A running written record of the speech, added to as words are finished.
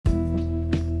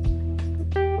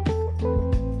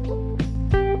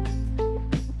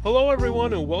Hello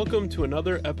everyone and welcome to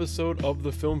another episode of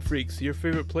The Film Freaks, your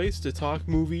favorite place to talk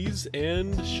movies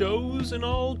and shows and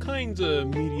all kinds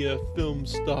of media film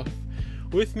stuff.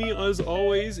 With me as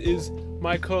always is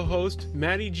my co-host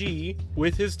Matty G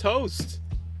with his toast.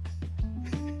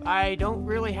 I don't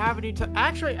really have any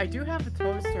Actually, I do have a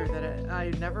toaster that I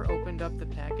never opened up the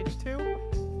package to.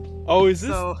 Oh, is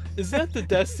that the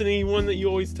Destiny one that you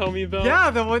always tell me about?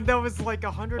 Yeah, the one that was like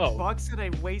 $100 that I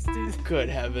wasted. Good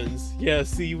heavens. Yeah,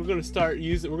 see, we're going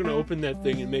to open that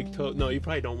thing and make toast. No, you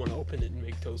probably don't want to open it and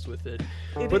make toast with it.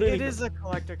 It is a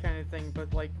collector kind of thing,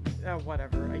 but like,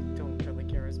 whatever. I don't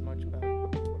really care as much about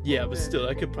it. Yeah, but still,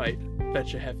 I could probably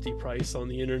fetch a hefty price on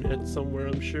the internet somewhere,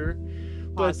 I'm sure.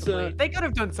 But they could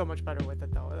have done so much better with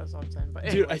it, though. That's what I'm saying. But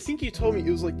dude, I think you told me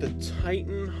it was like the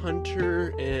Titan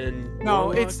Hunter and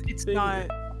no, it's not.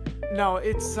 No,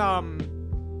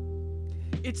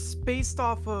 it's based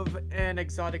off of an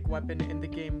exotic weapon in the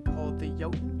game called the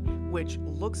Jotun, which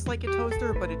looks like a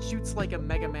toaster, but it shoots like a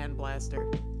Mega Man blaster.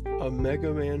 A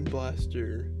Mega Man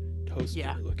blaster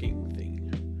toaster-looking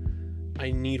thing.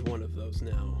 I need one of those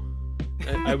now.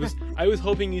 I was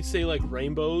hoping you'd say like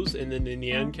rainbows and then the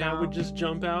Nyan Cat would just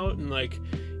jump out and like,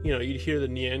 you know, you'd hear the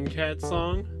Nyan Cat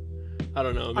song. I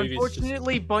don't know. Maybe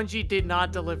unfortunately, Bungie did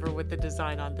not deliver with the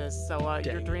design on this, so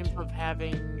your dreams of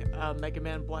having a Mega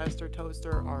Man blaster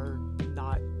toaster are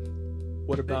not.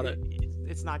 What about it?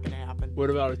 It's not gonna happen.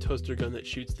 What about a toaster gun that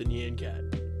shoots the Nyan Cat?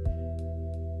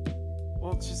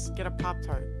 Well, just get a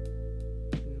Pop-Tart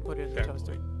and put it in the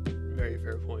toaster. Very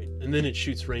fair point. And then it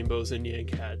shoots rainbows and Nyan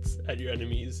Cats at your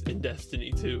enemies in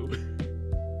Destiny 2.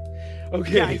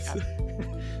 Okay,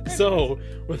 so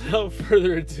without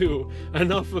further ado,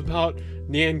 enough about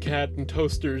Nyan Cat and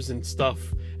toasters and stuff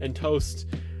and toast.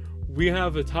 We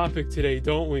have a topic today,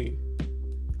 don't we?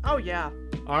 Oh yeah.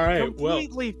 All right.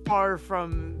 Completely far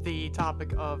from the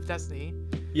topic of Destiny.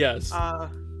 Yes.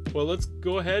 Well, let's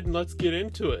go ahead and let's get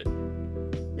into it.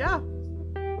 Yeah.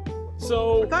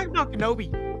 So we're talking about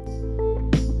Kenobi.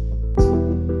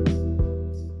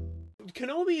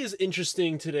 Kenobi is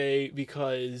interesting today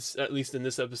because, at least in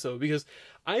this episode, because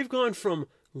I've gone from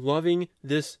loving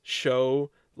this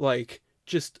show like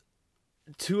just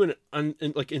to an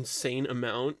insane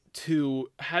amount to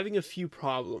having a few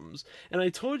problems. And I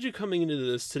told you coming into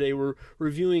this today, we're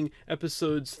reviewing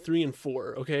episodes 3 and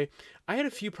 4, okay? I had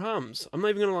a few problems. I'm not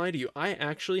even gonna lie to you. I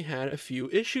actually had a few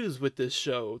issues with this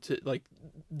show, to like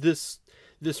this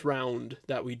round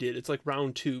that we did. It's like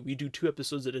round 2. We do 2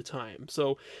 episodes at a time.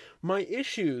 So my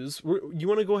issues, you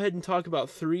want to go ahead and talk about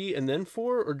 3 and then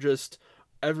 4, or just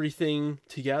everything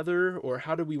together, or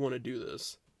how do we want to do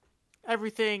this?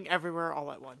 Everything, everywhere,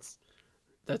 all at once.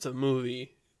 That's a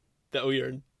movie that we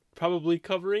are probably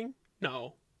covering?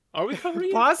 No. Are we covering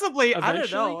it? Possibly.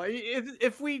 Eventually? I don't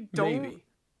know.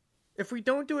 If we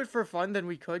don't do it for fun, then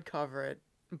we could cover it.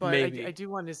 But I do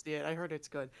want to see it. I heard it's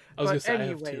good. I was going to say,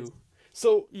 anyways, I have to.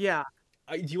 So yeah,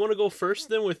 do you want to go first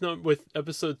then with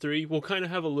episode 3? We'll kind of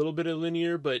have a little bit of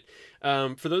linear, but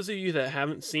for those of you that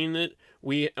haven't seen it,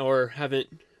 or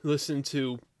haven't listened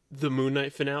to the Moon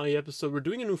Knight finale episode, we're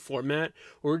doing a new format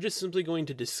where we're just simply going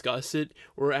to discuss it.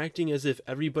 We're acting as if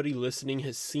everybody listening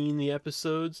has seen the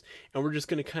episodes, and we're just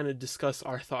going to kind of discuss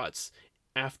our thoughts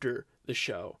after the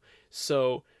show.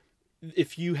 So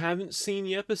if you haven't seen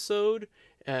the episode,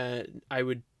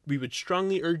 we would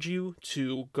strongly urge you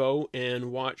to go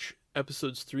and watch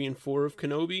episodes 3 and 4 of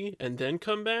Kenobi and then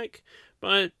come back.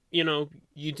 But, you know,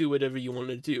 you do whatever you want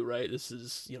to do, right? This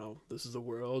is the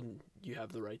world, and you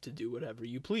have the right to do whatever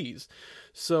you please.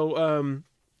 So,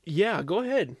 yeah, go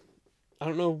ahead. I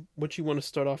don't know what you want to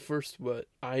start off first, but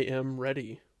I am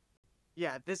ready.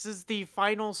 Yeah, this is the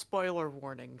final spoiler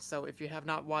warning. So if you have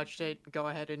not watched it, go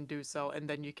ahead and do so, and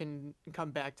then you can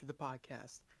come back to the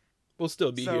podcast. We'll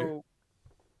still be here.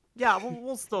 Yeah,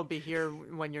 we'll still be here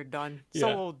when you're done. Yeah.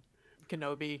 So will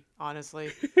Kenobi,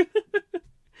 honestly.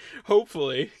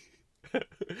 Hopefully.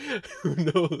 Who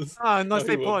knows? Unless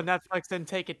they pull a Netflix and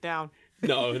take it down.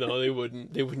 No, they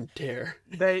wouldn't. They wouldn't dare.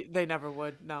 They never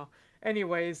would, no.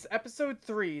 Anyways, episode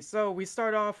 3. So we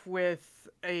start off with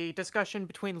a discussion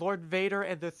between Lord Vader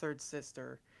and the Third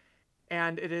Sister.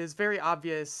 And it is very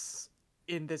obvious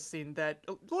in this scene that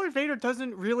Lord Vader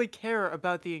doesn't really care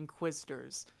about the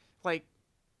Inquisitors. Like,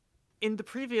 in the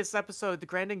previous episode, the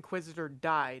Grand Inquisitor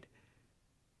died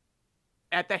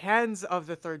at the hands of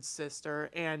the Third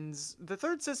Sister, and the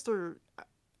Third Sister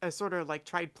sort of like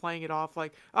tried playing it off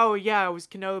like, oh yeah, it was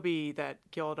Kenobi that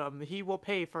killed him. He will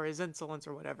pay for his insolence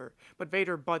or whatever. But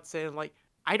Vader butts in like,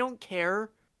 I don't care.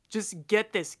 Just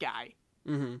get this guy.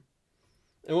 Mm-hmm.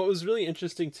 And what was really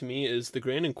interesting to me is the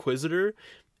Grand Inquisitor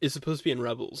is supposed to be in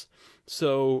Rebels.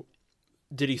 So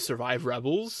did he survive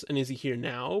Rebels and is he here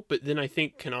now? But then I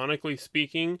think canonically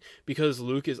speaking, because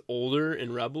Luke is older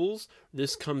in Rebels,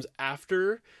 this comes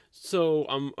after. So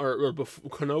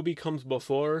Kenobi comes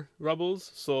before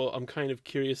Rebels. So I'm kind of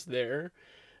curious there.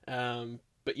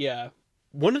 But yeah,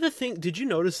 one of the things, did you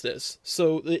notice this?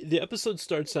 So the episode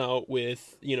starts out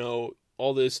with,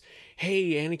 all this,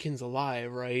 hey, Anakin's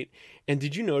alive, right? And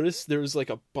did you notice there was like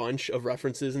a bunch of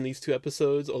references in these two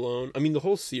episodes alone? I mean, the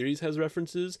whole series has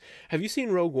references. Have you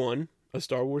seen Rogue One, a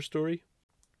Star Wars story?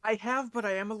 I have, but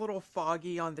I am a little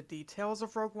foggy on the details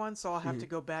of Rogue One, so I'll have to Mhm.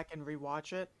 go back and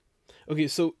rewatch it. Okay,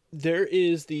 so there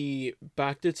is the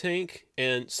Bacta tank,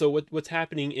 and so what's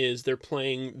happening is they're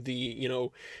playing the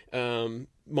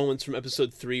moments from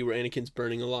episode 3 where Anakin's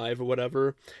burning alive or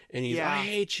whatever, and he's I Yeah,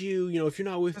 hate you, if you're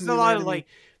not with there's me, a you're an lot of enemy. like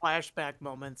flashback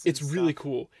moments and It's really stuff.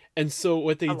 cool, and so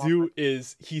what they I love do it.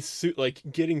 is like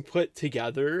getting put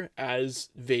together as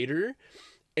Vader,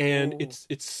 and Oh,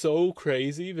 it's so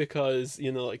crazy because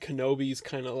like Kenobi's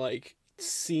kind of like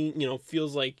seeing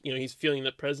feels like he's feeling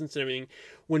the presence and everything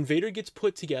when Vader gets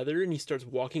put together and he starts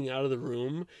walking out of the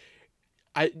room.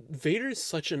 Vader is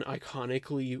such an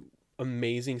iconically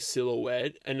amazing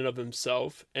silhouette in and of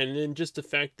himself, and then just the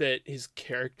fact that his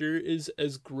character is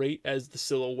as great as the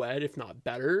silhouette, if not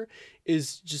better,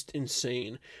 is just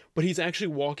insane. But he's actually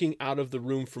walking out of the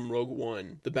room from Rogue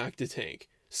One, the Bacta tank.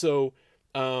 So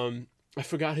I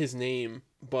forgot his name,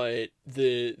 but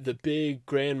the big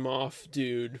Grand Moff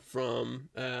dude from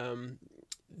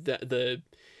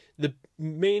the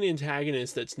main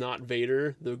antagonist that's not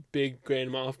Vader, the big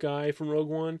Grand Moff guy from Rogue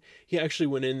One, he actually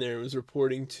went in there and was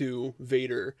reporting to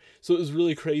Vader. So it was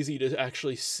really crazy to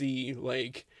actually see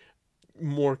like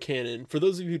more canon. For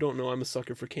those of you who don't know, I'm a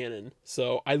sucker for canon,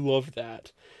 so I loved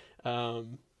that.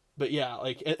 But yeah,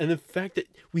 like, and the fact that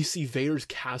we see Vader's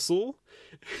castle,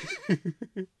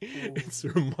 oh. it's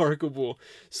remarkable.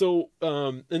 So,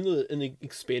 in the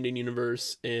expanding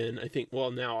universe, and I think, well,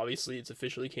 now obviously it's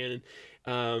officially canon.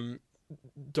 Um,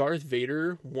 Darth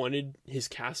Vader wanted his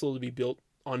castle to be built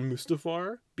on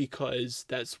Mustafar because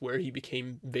that's where he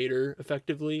became Vader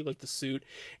effectively, like the suit,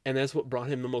 and that's what brought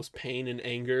him the most pain and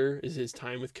anger is his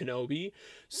time with Kenobi.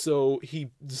 So he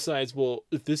decides, well,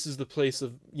 if this is the place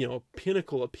of,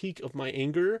 pinnacle, a peak of my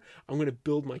anger, I'm going to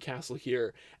build my castle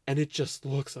here. And it just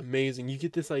looks amazing. You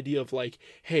get this idea of like,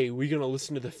 hey, we're going to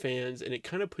listen to the fans, and it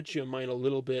kind of puts you in mind a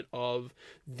little bit of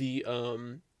the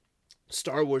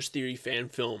Star Wars theory fan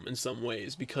film in some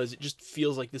ways because it just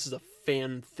feels like this is a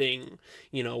fan thing,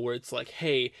 where it's like,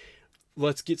 hey,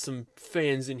 let's get some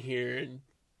fans in here and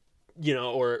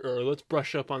or let's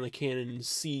brush up on the canon and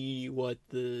see what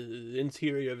the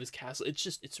interior of his castle.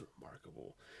 It's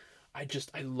remarkable. I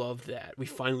love that.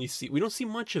 We don't see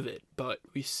much of it, but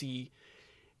we see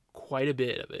quite a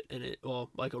bit of it and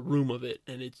like a room of it,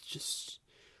 and it's just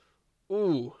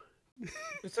ooh.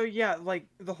 So yeah, like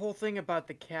the whole thing about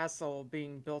the castle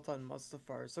being built on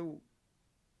Mustafar. So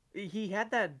he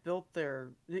had that built there.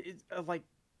 Like,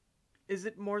 is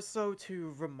it more so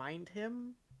to remind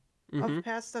him of Mhm.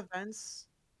 past events?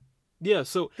 Yeah,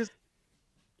 so Because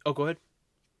oh, go ahead.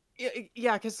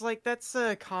 yeah, because like that's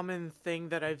a common thing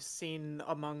that I've seen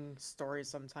among stories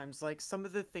sometimes. Like some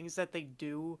of the things that they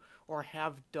do or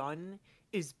have done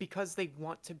is because they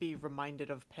want to be reminded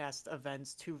of past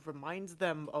events to remind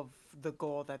them of the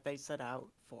goal that they set out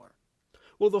for.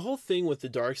 Well, the whole thing with the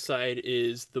dark side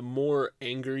is the more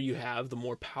anger you have, the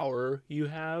more power you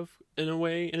have, in a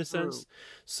way, in a True. sense.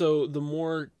 So the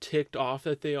more ticked off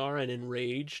that they are and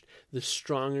enraged, the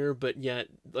stronger, but yet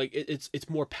like it's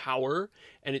more power,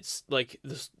 and it's like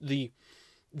the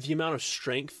amount of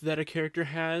strength that a character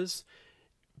has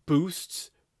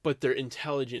boosts, but their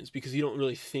intelligence, because you don't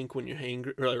really think when you're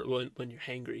angry, or when you're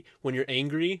hangry, when you're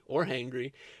angry or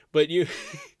hangry, but you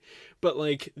but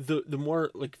like the more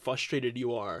like frustrated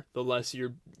you are, the less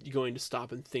you're going to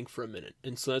stop and think for a minute.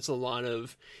 And so that's a lot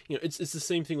of, it's the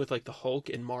same thing with like the Hulk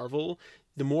in Marvel.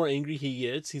 The more angry he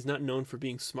gets, he's not known for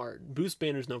being smart. Bruce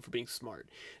Banner's known for being smart.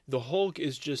 The Hulk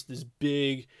is just this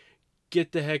big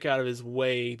get the heck out of his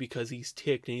way because he's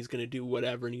ticked and he's going to do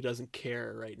whatever and he doesn't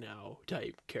care right now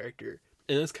type character.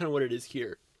 And that's kind of what it is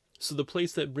here. So the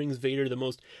place that brings Vader the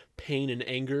most pain and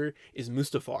anger is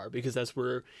Mustafar, because that's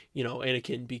where,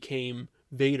 Anakin became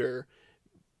Vader,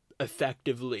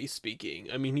 effectively speaking.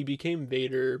 I mean, he became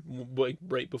Vader like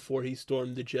right before he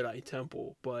stormed the Jedi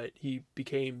Temple, but he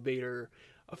became Vader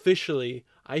officially,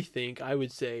 I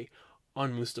would say,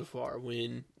 on Mustafar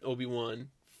when Obi-Wan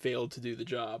failed to do the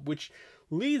job, which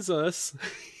leads us,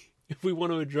 if we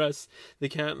want to address the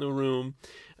cat in the room,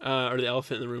 or the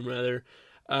elephant in the room rather,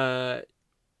 uh,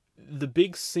 the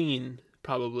big scene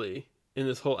probably in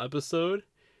this whole episode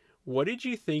What did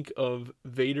you think of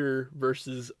Vader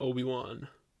versus Obi-Wan?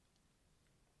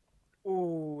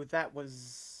 Ooh, that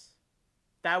was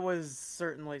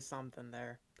certainly something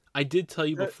there. I did tell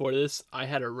you The, before this I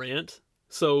had a rant.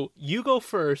 So you go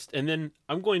first and then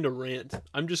I'm going to rant.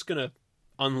 I'm just going to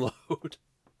unload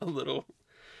a little.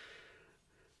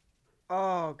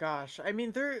 oh gosh, I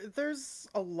mean there's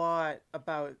a lot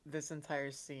about this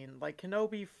entire scene. Like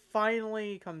Kenobi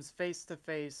finally comes face to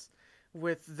face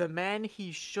with the man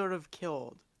he should have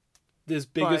killed, This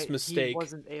biggest but he mistake.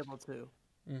 wasn't able to.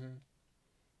 Hmm.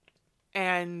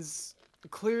 And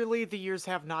clearly the years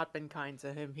have not been kind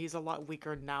to him. He's a lot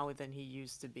weaker now than he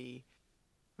used to be.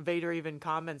 Vader even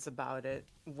comments about it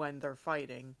when they're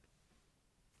fighting.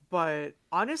 But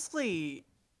honestly,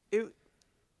 it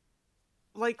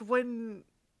like when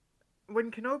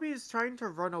Kenobi is trying to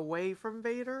run away from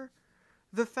Vader,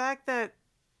 the fact that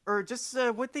or just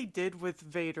what they did with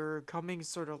Vader coming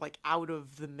sort of like out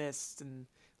of the mist and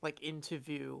like into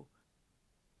view.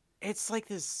 It's like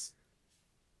this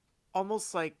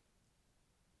almost like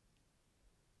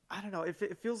I don't know,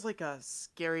 it feels like a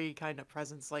scary kind of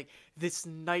presence like this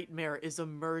nightmare is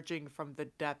emerging from the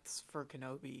depths for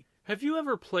Kenobi. Have you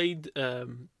ever played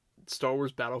Star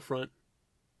Wars Battlefront?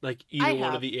 Like I either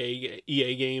one of have the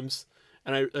EA games?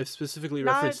 And I specifically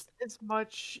not referenced. as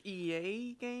much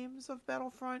EA games of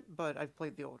Battlefront, but I've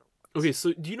played the older Okay, ones.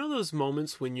 so do you know those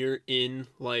moments when you're in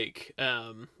like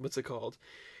what's it called?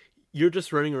 You're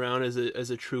just running around as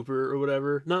a trooper or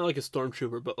whatever, not like a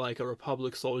stormtrooper, but like a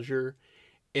Republic soldier,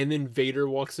 and then Vader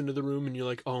walks into the room and you're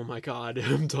like, "Oh my god,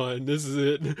 I'm done. This is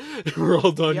it. We're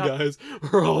all done, Yep. guys.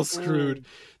 We're all screwed." Ooh.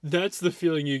 That's the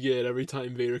feeling you get every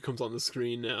time Vader comes on the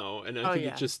screen now, and I Oh think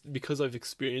it yeah. just because I've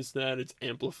experienced that, it's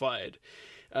amplified.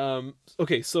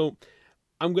 Okay, so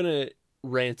I'm gonna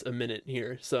rant a minute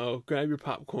here. So grab your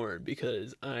popcorn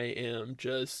because I am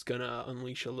just gonna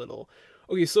unleash a little.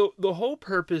 Okay, so the whole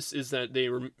purpose is that they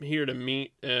were here to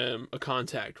meet a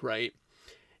contact, right?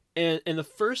 And the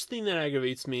first thing that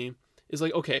aggravates me is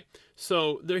like, okay,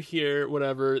 so they're here,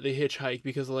 whatever. They hitchhike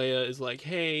because Leia is like,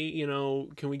 hey,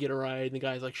 can we get a ride? And the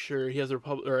guy's like, sure. He has a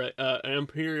republic or an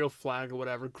imperial flag or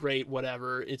whatever. Great,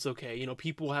 whatever. It's okay.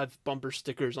 People have bumper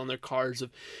stickers on their cars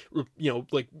of,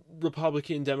 like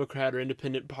Republican, Democrat, or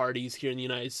Independent parties here in the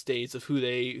United States of who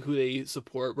they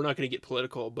support. We're not going to get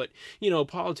political, but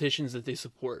politicians that they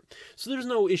support. So there's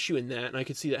no issue in that, and I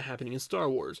could see that happening in Star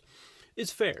Wars.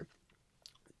 It's fair.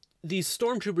 These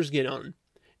stormtroopers get on,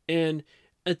 and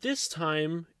at this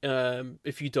time,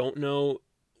 if you don't know,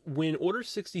 when Order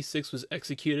 66 was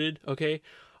executed, okay,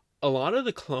 a lot of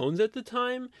the clones at the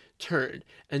time turned,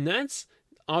 and that's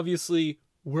obviously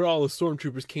where all the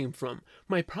stormtroopers came from.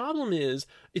 My problem is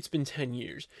it's been 10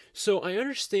 years. So I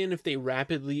understand if they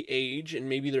rapidly age and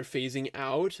maybe they're phasing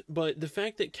out, but the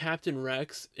fact that Captain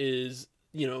Rex is,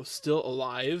 still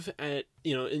alive at,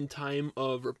 in time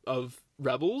of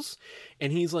Rebels,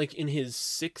 and he's like in his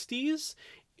 60s,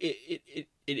 it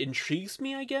intrigues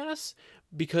me, I guess,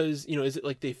 because is it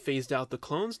like they phased out the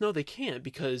clones? No, they can't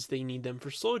because they need them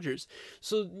for soldiers.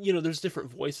 So there's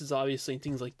different voices obviously and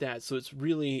things like that, so it's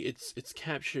really it's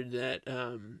captured that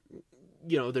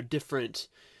they're different.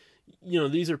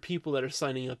 These are people that are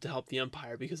signing up to help the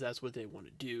Empire because that's what they want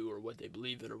to do or what they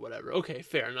believe in or whatever. Okay,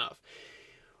 fair enough.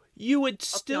 You would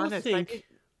I'll be still honest, think.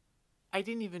 I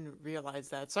didn't even realize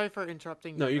that. Sorry for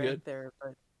interrupting No, your you're good. rant there,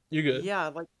 but You're good. yeah,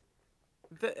 like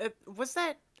was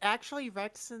that actually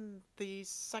Rex in the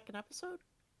second episode?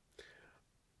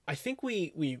 I think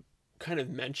we kind of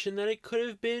mentioned that it could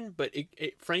have been, but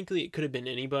frankly it could have been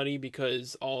anybody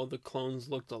because all the clones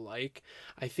looked alike.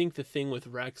 I think the thing with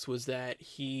Rex was that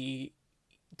he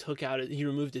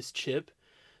removed his chip,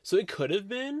 so it could have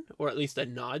been, or at least a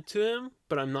nod to him,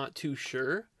 but I'm not too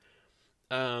sure.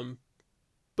 Um,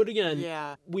 but again,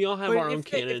 Yeah. we all have But our own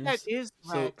if that canons, is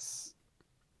so Rex,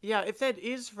 yeah, if that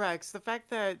is Rex, the fact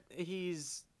that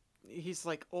he's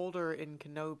like older in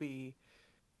Kenobi,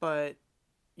 but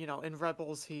in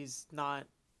Rebels he's not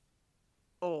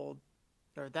old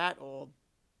or that old.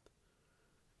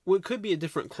 well, it could be a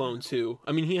different I don't clone know. too.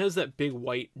 I mean, he has that big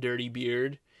white dirty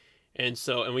beard. And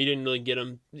we didn't really get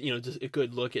him, just a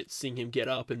good look at seeing him get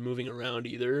up and moving around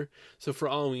either. So for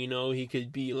all we know, he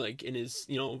could be like in his,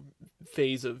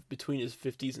 phase of between his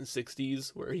 50s and 60s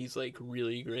where he's like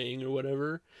really graying or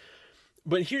whatever.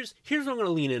 But here's what I'm gonna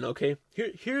lean in, okay?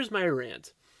 Here's my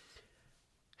rant.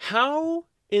 How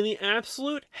in the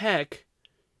absolute heck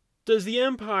does the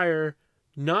Empire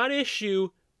not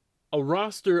issue a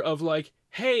roster of like,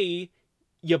 hey,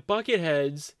 you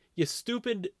bucketheads, you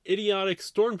stupid idiotic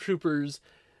stormtroopers,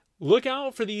 look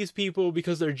out for these people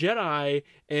because they're Jedi,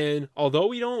 and although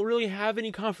we don't really have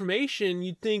any confirmation,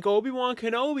 you'd think Obi-Wan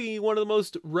Kenobi, one of the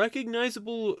most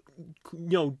recognizable,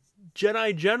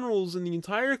 Jedi generals in the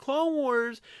entire Clone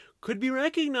Wars, could be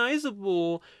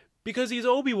recognizable because he's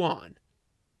Obi-Wan.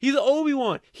 He's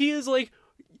Obi-Wan. He is like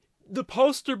the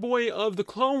poster boy of the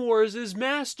Clone Wars is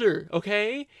master,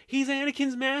 okay? He's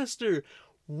Anakin's master.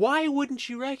 Why wouldn't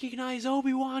you recognize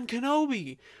Obi-Wan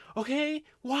Kenobi? Okay?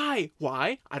 Why?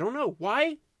 Why? I don't know.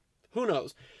 Why? Who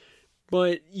knows?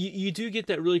 But you do get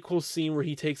that really cool scene where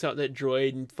he takes out that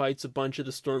droid and fights a bunch of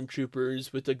the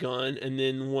stormtroopers with a gun, and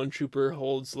then one trooper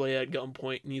holds Leia at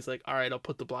gunpoint, and he's like, all right, I'll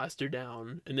put the blaster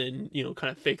down, and then,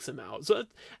 kind of fakes him out. So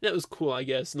that was cool, I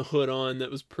guess, and the hood on, that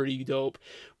was pretty dope.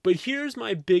 But here's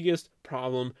my biggest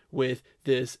problem with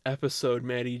this episode,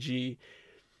 Maddie G.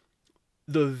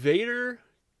 The Vader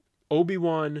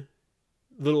Obi-Wan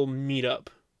little meetup.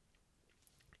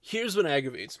 Here's what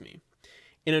aggravates me.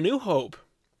 In A New Hope,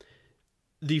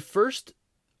 the first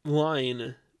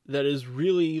line that is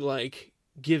really like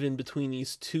given between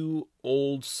these two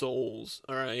old souls,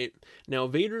 all right? Now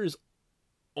Vader is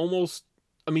almost,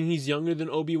 he's younger than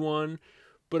Obi-Wan,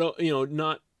 but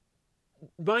not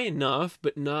by enough,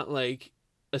 but not like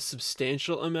a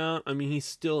substantial amount. He's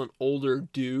still an older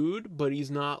dude, but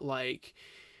he's not like,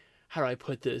 how do I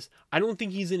put this? I don't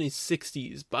think he's in his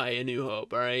 60s by A New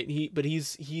Hope, all right?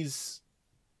 He's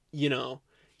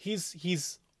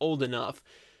old enough.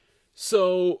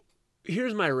 So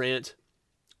here's my rant.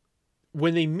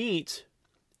 When they meet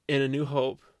in A New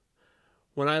Hope,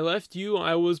 when I left you,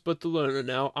 I was but the learner.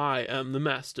 Now I am the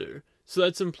master. So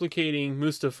that's implicating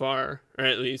Mustafar, or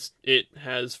at least it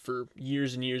has for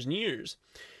years and years and years.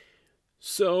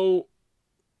 So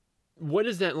what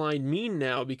does that line mean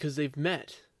now? Because they've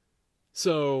met.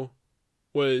 So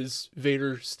was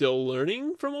Vader still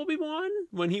learning from Obi-Wan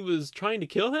when he was trying to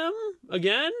kill him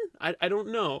again? I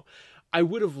don't know. I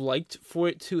would have liked for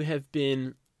it to have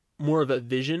been more of a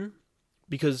vision,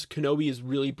 because Kenobi is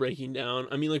really breaking down.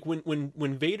 Like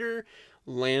when Vader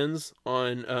lands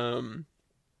on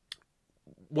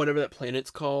whatever that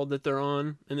planet's called that they're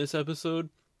on in this episode,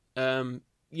 and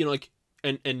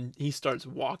he starts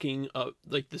walking up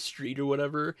like the street or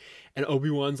whatever, and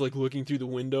Obi-Wan's like looking through the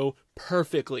window.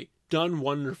 Perfectly done,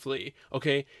 wonderfully.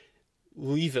 Okay,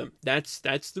 leave him. That's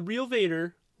the real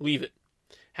Vader. Leave it.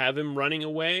 Have him running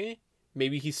away.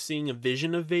 Maybe he's seeing a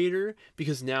vision of Vader,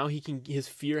 because now his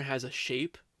fear has a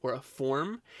shape or a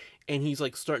form, and he's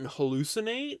like starting to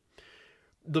hallucinate.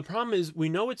 The problem is, we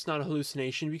know it's not a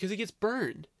hallucination because he gets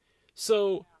burned.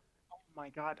 So, oh my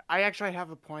god, I actually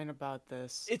have a point about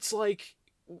this. It's like,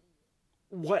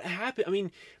 what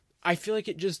happened? I feel like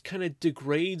it just kind of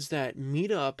degrades that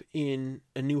meetup in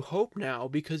A New Hope now,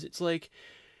 because it's like,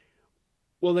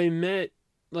 well, they met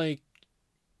like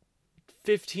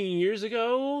 15 years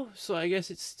ago, so I guess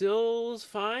it still is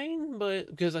fine, but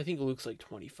because I think Luke's like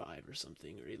 25 or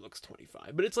something, or he looks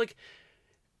 25, but it's like,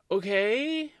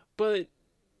 okay, but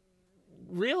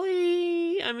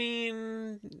really?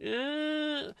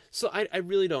 So I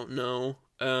really don't know.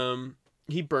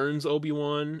 He burns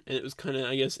Obi-Wan, and it was kind of,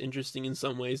 I guess, interesting in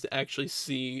some ways to actually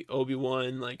see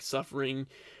Obi-Wan like suffering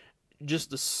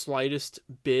just the slightest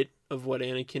bit of what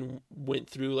Anakin went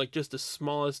through, like just the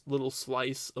smallest little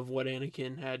slice of what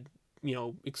Anakin had,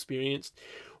 experienced.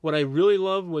 What I really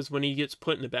love was when he gets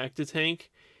put in the bacta tank,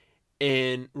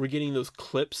 and we're getting those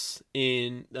clips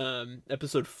in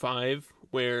episode 5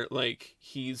 where like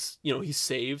he's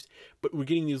saved, but we're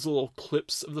getting these little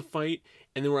clips of the fight,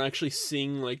 and then we're actually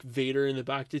seeing like Vader in the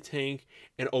bacta tank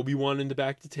and Obi-Wan in the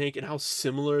bacta tank, and how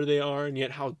similar they are, and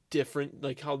yet how different,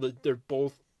 like how they're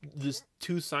both just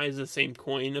two sides of the same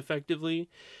coin, effectively.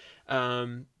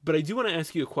 But I do want to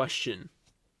ask you a question.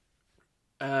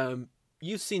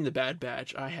 You've seen The Bad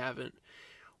Batch. I haven't.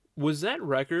 Was that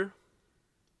Wrecker?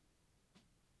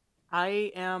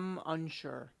 I am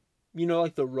unsure.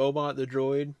 Like the robot, the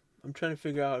droid? I'm trying to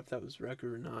figure out if that was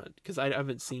Wrecker or not, because I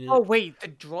haven't seen it. Oh, wait, the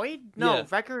droid? No, Yeah.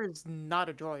 Wrecker is not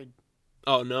a droid.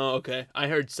 Oh, no, okay. I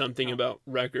heard something about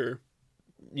Wrecker.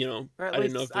 Or at I least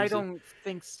didn't know if I don't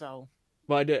think so.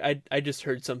 Well, I just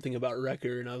heard something about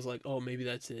Wrecker, and I was like, oh, maybe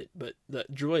that's it. But the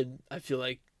droid, I feel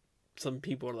like some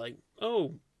people are like,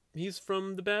 oh, he's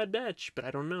from The Bad Batch, but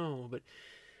I don't know. But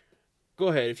go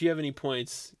ahead. If you have any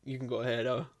points, you can go ahead.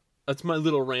 That's my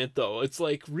little rant, though. It's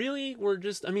like, really?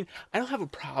 I don't have a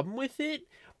problem with it,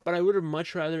 but I would have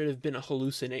much rather it have been a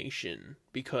hallucination,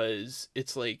 because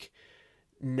it's like,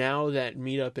 now that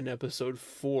meetup in episode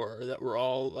 4 that we're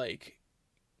all like,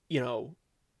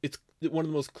 it's one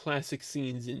of the most classic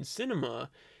scenes in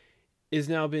cinema, is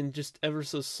now been just ever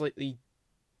so slightly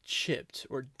chipped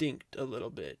or dinked a little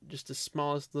bit, just the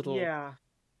smallest Yeah,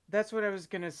 that's what I was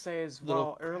gonna say as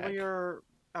little well. crack. Earlier,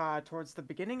 towards the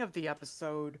beginning of the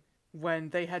episode, when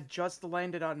they had just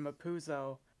landed on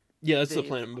Mapuzo, Yeah, that's the the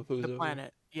planet the Mapuzo. Yeah.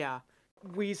 planet, yeah,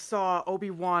 we saw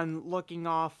Obi-Wan looking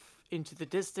off into the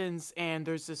distance, and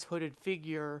there's this hooded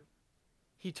figure.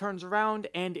 He turns around,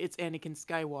 and it's Anakin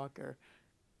Skywalker.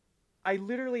 I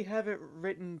literally have it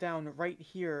written down right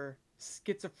here: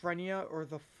 schizophrenia or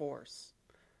the Force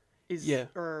is, Yeah.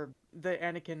 or the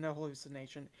Anakin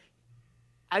hallucination.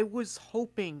 I was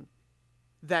hoping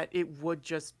that it would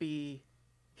just be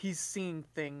he's seeing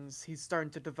things, he's starting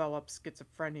to develop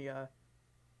schizophrenia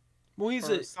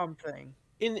Well, or something.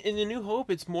 in the New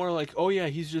Hope. It's more like, oh yeah,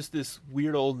 he's just this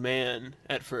weird old man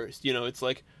at first. It's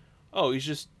like, oh, he's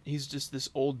just this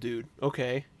old dude.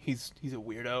 Okay, he's a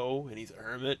weirdo and he's a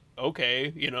hermit.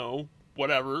 Okay,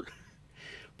 whatever.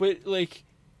 But like,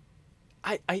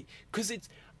 cause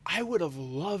I would have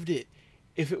loved it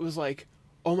if it was like,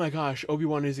 oh my gosh,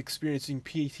 Obi-Wan is experiencing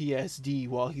PTSD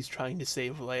while he's trying to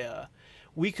save Leia.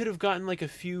 We could have gotten like a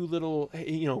few little,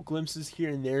 glimpses here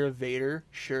and there of Vader.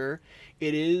 Sure,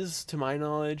 it is, to my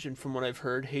knowledge and from what I've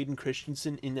heard, Hayden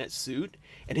Christensen in that suit,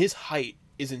 and his height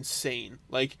is insane.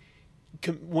 Like,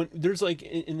 when there's like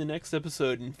in the next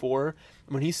episode in 4,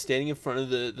 when he's standing in front of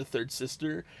the third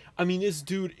sister, I mean, this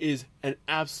dude is an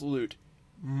absolute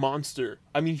monster.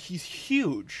 I mean, he's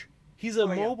huge. He's a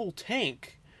Oh yeah. mobile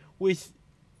tank with,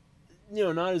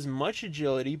 not as much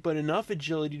agility, but enough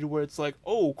agility to where it's like,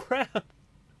 oh crap.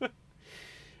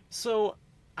 So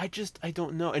I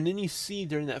don't know. And then you see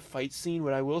during that fight scene,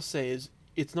 what I will say is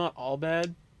it's not all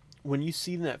bad. When you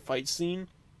see in that fight scene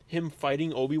him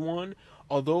fighting Obi-Wan,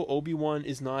 although Obi-Wan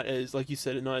is not, as like you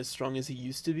said, not as strong as he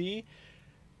used to be,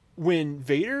 when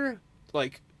Vader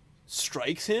like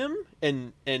strikes him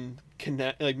and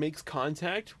connect, like makes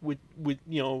contact with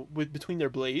between their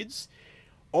blades,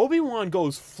 Obi-Wan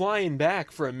goes flying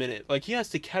back for a minute. Like, he has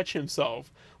to catch himself.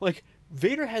 Like,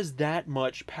 Vader has that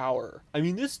much power. I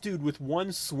mean, this dude with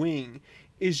one swing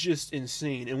is just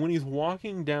insane. And when he's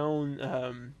walking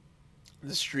down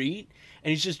the street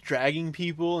and he's just dragging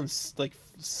people and like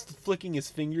flicking his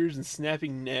fingers and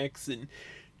snapping necks and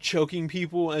choking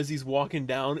people as he's walking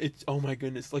down, it's, oh my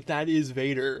goodness, like, that is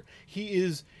Vader.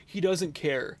 He doesn't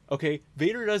care. Okay,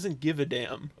 Vader doesn't give a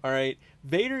damn. All right,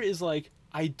 Vader is like,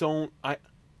 I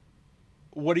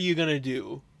what are you gonna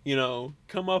do?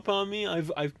 Come up on me?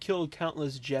 I've killed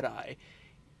countless Jedi.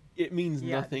 It means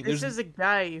Yeah, nothing. this is a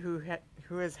guy who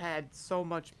has had so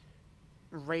much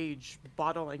rage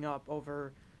bottling up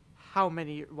over how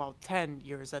many, well, 10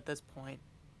 years at this point.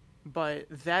 But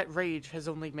that rage has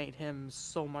only made him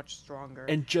so much stronger.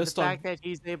 And And the just on fact that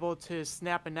he's able to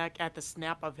snap a neck at the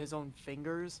snap of his own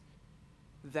fingers,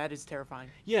 that is terrifying.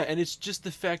 Yeah, and it's just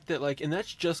the fact that, like, and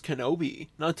that's just Kenobi,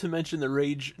 not to mention the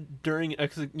rage during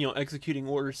executing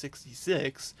Order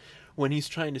 66, when he's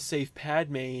trying to save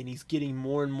Padme and he's getting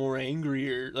more and more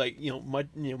angrier, like,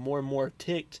 more and more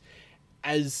ticked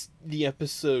as the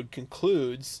episode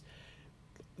concludes.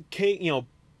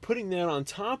 Putting that on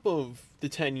top of the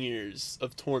 10 years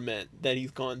of torment that he's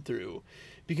gone through,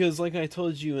 because like I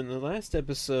told you in the last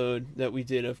episode that we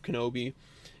did of Kenobi,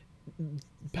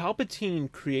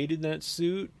 Palpatine created that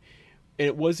suit, and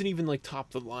it wasn't even like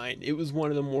top of the line. It was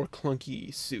one of the more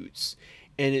clunky suits,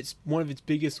 and it's one of its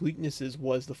biggest weaknesses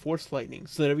was the Force lightning.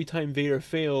 So that every time Vader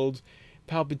failed,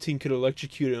 Palpatine could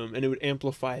electrocute him, and it would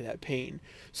amplify that pain.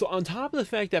 So on top of the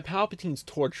fact that Palpatine's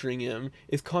torturing him,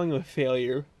 is calling him a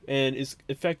failure, and is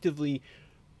effectively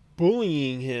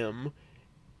bullying him,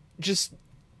 just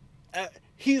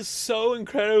he's so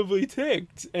incredibly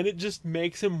ticked, and it just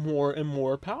makes him more and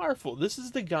more powerful. This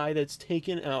is the guy that's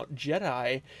taken out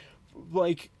Jedi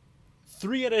like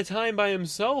 3 at a time by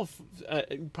himself,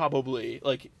 probably,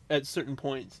 like, at certain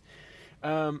points.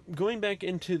 Going back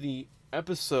into the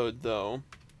episode, though,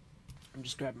 I'm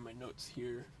just grabbing my notes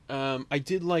here. I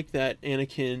did like that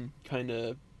Anakin kind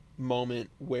of moment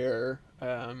where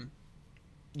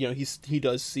he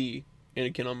does see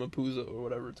Anakin on Mapuzo or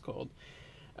whatever it's called.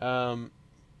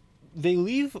 They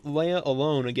leave Leia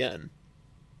alone again.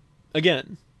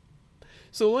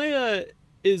 So Leia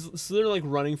so they're like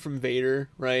running from Vader,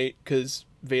 right? Because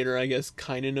Vader, I guess,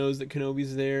 kind of knows that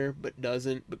Kenobi's there, but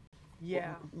doesn't. But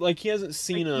Yeah. like, he hasn't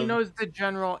seen Like, he him. knows the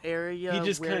general area He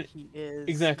just where kind of, he is.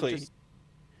 exactly. He just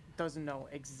doesn't know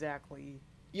exactly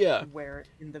Yeah. where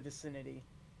in the vicinity.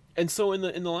 And so in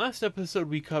the last episode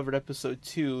we covered, episode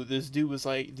 2, this dude was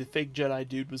like, the fake Jedi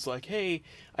dude was like, hey,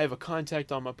 I have a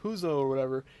contact on Mapuzo or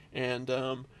whatever, and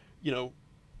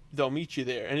they'll meet you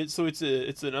there. And it's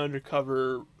an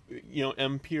undercover,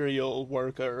 Imperial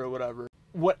worker or whatever.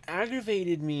 what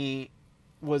aggravated me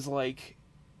was like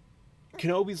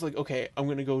Kenobi's like, okay, I'm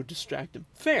gonna go distract him.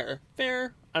 Fair,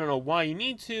 fair. I don't know why you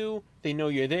need to. They know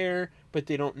you're there, but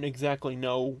they don't exactly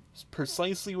know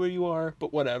precisely where you are.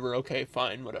 But whatever. Okay,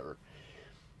 fine, whatever.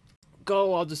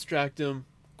 Go, I'll distract him.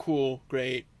 Cool,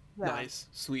 great, Yeah. nice,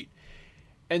 sweet.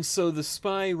 And so the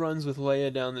spy runs with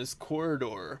Leia down this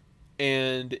corridor,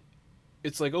 and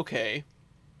it's like, okay,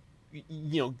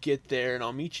 get there, and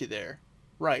I'll meet you there.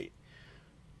 Right.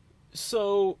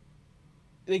 So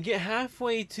they get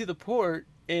halfway to the port,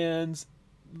 and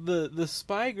the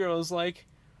spy girl is like,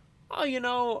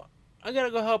 oh, I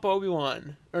gotta go help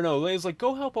Obi-Wan. Or no, Leia's like,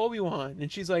 go help Obi-Wan.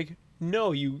 And she's like,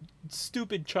 no, you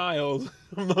stupid child.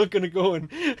 I'm not gonna go and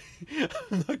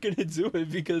I'm not gonna do it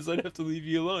because I'd have to leave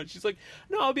you alone. She's like,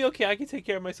 no, I'll be okay. I can take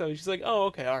care of myself. She's like, oh,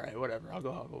 okay, all right, whatever. I'll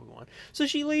go help Obi-Wan. So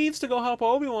she leaves to go help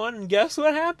Obi-Wan, and guess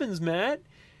what happens, Matt?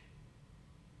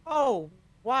 Oh,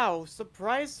 wow.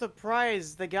 Surprise,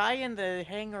 surprise. The guy in the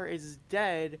hangar is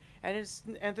dead, and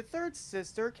the third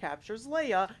sister captures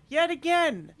Leia yet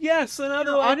again. Yes, You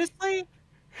another know, like.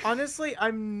 honestly,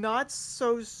 I'm not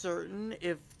so certain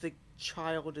if the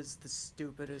child is the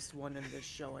stupidest one in this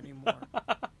show anymore.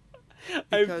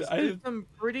 Because there's I've some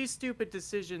pretty stupid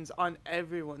decisions on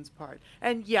everyone's part.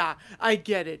 And yeah, I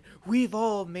get it. We've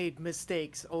all made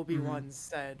mistakes, mhm. Obi-Wan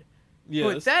said. But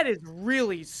Yes, that is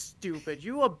really stupid.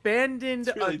 You abandoned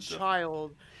it's a really dumb.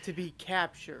 child to be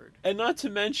captured. And not to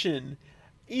mention,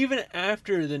 even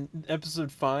after the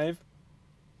episode 5,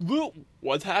 Luke,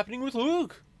 what's happening with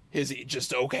Luke? Is he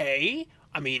just okay?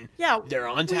 I mean, Yeah, they're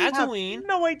on we have Tatooine.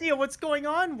 no idea what's going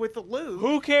on with Luke.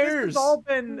 Who This has cares? all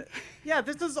been, yeah,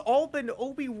 this has all been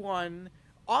Obi-Wan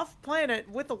off planet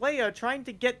with Leia trying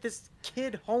to get this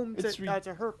kid home It's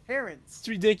to her parents. it's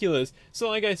ridiculous. So,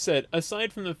 like I said,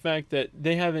 aside from the fact that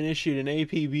they haven't issued an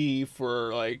APB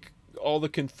for like all the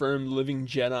confirmed living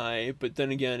Jedi, but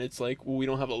then again, it's like, well, we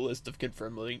don't have a list of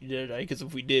confirmed living Jedi because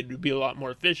if we did, it would be a lot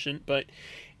more efficient. But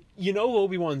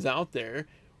Obi-Wan's out there.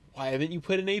 Why haven't you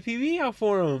put an APB out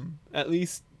for him? At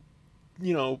least,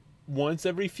 once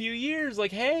every few years.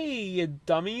 Like, hey, you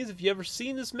dummies, have you ever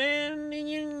seen this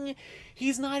man?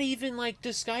 He's not even, like,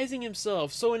 disguising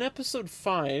himself. So in episode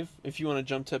 5, if you want to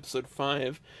jump to episode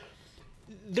 5,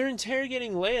 they're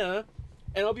interrogating Leia,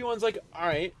 and Obi-Wan's like,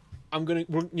 alright,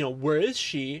 where is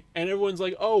she? And everyone's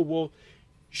like, oh, well,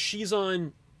 she's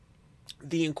on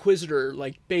the Inquisitor,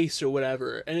 like, base or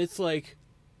whatever. And it's like,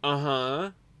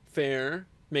 uh-huh, fair,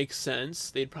 makes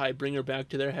sense. They'd probably bring her back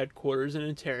to their headquarters and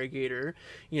interrogate her,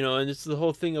 and it's the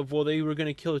whole thing of, well, they were going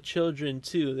to kill children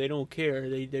too. They don't care.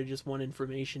 They just want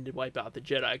information to wipe out the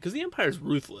Jedi because the Empire's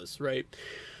ruthless, right? Oh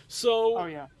So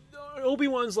yeah.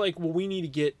 Obi-Wan's like, well, we need to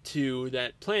get to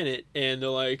that planet, and they're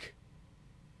like,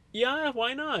 yeah,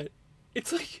 why not?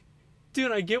 It's like,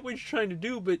 dude, I get what you're trying to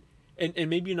do, but and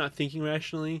maybe you're not thinking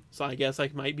rationally, so I guess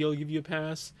I might be able to give you a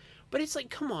pass. But it's like,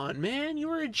 come on, man,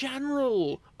 you're a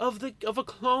general of a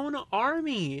clone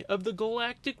army of the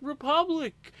Galactic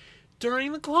Republic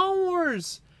during the Clone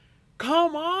Wars.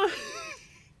 Come on.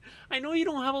 I know you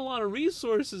don't have a lot of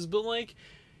resources, but like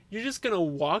you're just gonna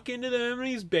walk into the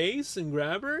enemy's base and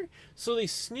grab her? So they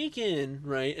sneak in,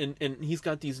 right? And he's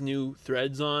got these new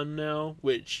threads on now,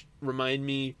 which remind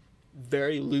me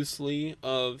very loosely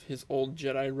of his old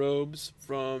Jedi robes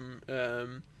from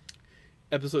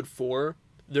episode 4.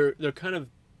 They're kind of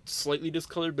slightly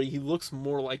discolored, but he looks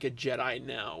more like a Jedi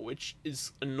now, which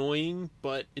is annoying,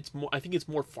 but I think it's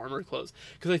more farmer clothes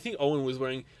because I think Owen was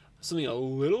wearing something a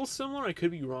little similar. I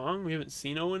could be wrong. We haven't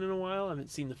seen Owen in a while. I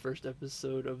haven't seen the first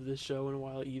episode of this show in a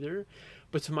while either.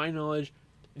 But to my knowledge,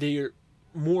 they're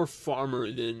more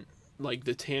farmer than like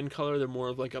the tan color. They're more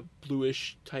of like a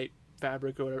bluish type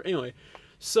fabric or whatever. Anyway,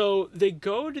 so they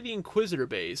go to the Inquisitor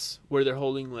base where they're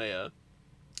holding Leia,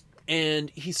 and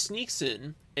he sneaks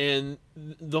in. And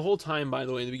the whole time, by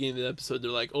the way, in the beginning of the episode,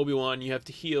 they're like, Obi-Wan, you have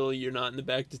to heal. You're not in the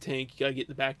back to tank. You gotta get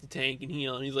in the back to tank and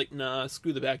heal. And he's like, nah,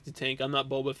 screw the back to tank. I'm not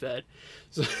Boba Fett.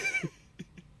 So,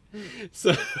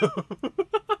 so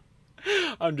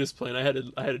I'm just playing. I had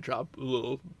to drop a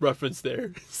little reference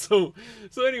there. So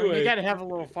I mean, you anyway, gotta have a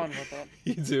little fun with it.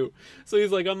 you do. So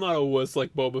he's like, I'm not a wuss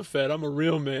like Boba Fett. I'm a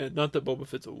real man. Not that Boba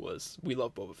Fett's a wuss. We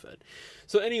love Boba Fett.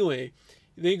 So anyway,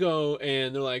 they go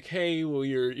and they're like, hey, well,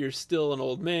 you're still an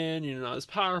old man. You're not as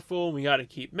powerful. And we got to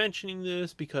keep mentioning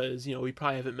this because we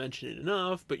probably haven't mentioned it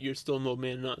enough. But you're still an old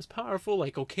man, not as powerful.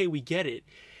 Like, okay, we get it.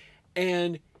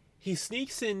 And he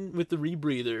sneaks in with the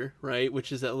rebreather, right,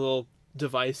 which is that little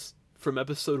device from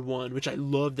episode 1, which I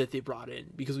love that they brought in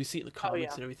because we see it in the Oh comics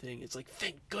yeah. and everything. It's like,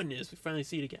 thank goodness we finally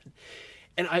see it again.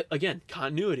 And again,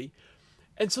 continuity.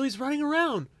 And so he's running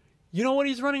around. You know what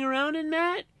he's running around in,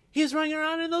 Matt? He's running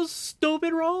around in those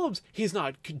stupid robes. He's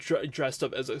not dressed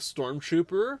up as a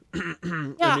stormtrooper.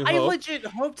 A Yeah, New I Hope. legit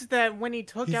hoped that when he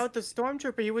took He's out the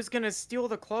stormtrooper, he was gonna steal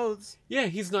the clothes. yeah,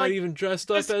 he's not Like, even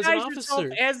dressed up as an disguise yourself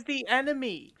officer. as the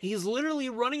enemy. He's literally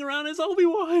running around as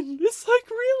Obi-Wan. It's like,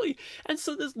 really? And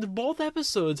so both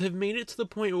episodes have made it to the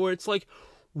point where it's like,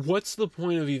 what's the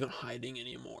point of even hiding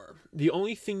anymore? The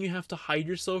only thing you have to hide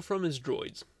yourself from is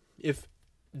droids. If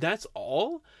that's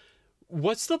all,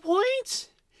 what's the point?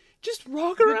 Just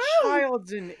walk The around.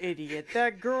 child's an idiot.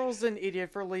 That girl's an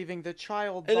idiot for leaving the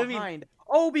child And behind.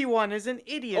 Obi-Wan is an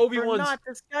idiot for not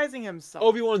disguising himself.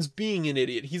 Obi-Wan's being an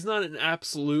idiot. He's not an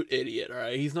absolute idiot, all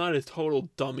right? He's not a total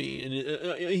dummy.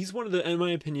 And he's one of the, in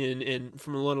my opinion, and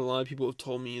from a lot of people have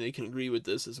told me they can agree with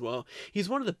this as well, he's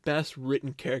one of the best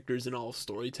written characters in all of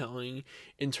storytelling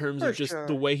in terms of just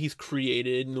the way he's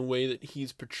created and the way that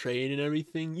he's portrayed and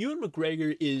everything. Ewan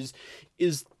McGregor is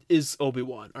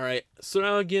Obi-Wan, all right?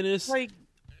 Sarah Guinness, like,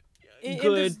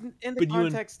 good, in the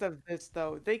context of this,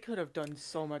 though, they could have done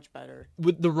so much better.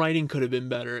 The writing could have been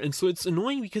better, and so it's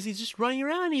annoying because he's just running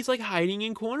around and he's like hiding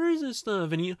in corners and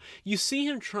stuff, and you see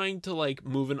him trying to like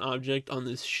move an object on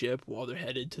this ship while they're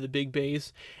headed to the big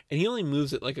base, and he only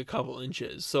moves it like a couple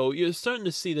inches, so you're starting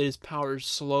to see that his power is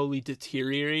slowly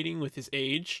deteriorating with his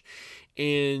age.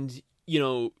 And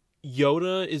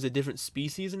Yoda is a different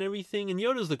species and everything, and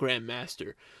Yoda's the Grand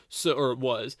Master, or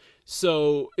was.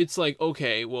 So it's like,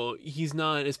 okay, well, he's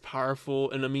not as powerful,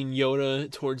 and I mean,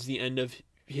 Yoda towards the end of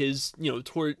his,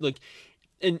 toward like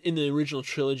in the original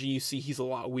trilogy, you see he's a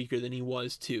lot weaker than he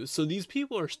was too. So these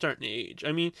people are starting to age.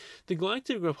 I mean, the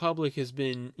Galactic Republic has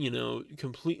been,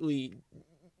 completely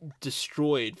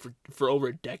destroyed for over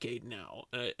a decade now,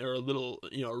 or a little,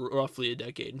 roughly a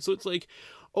decade, and so it's like,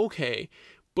 okay.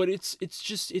 But it's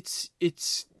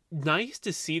nice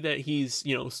to see that he's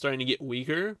starting to get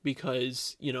weaker,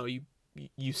 because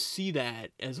you see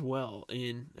that as well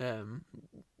in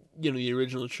the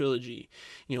original trilogy,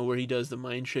 where he does the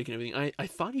mind trick and everything. I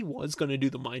thought he was gonna do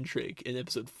the mind trick in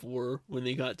episode 4 when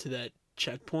they got to that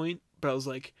checkpoint, but I was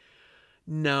like,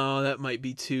 no, that might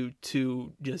be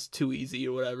too easy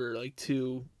or whatever, like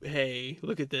too, hey,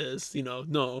 look at this,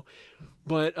 no.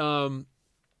 But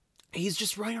he's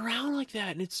just running around like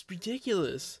that, and it's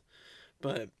ridiculous.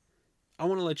 But I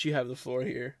want to let you have the floor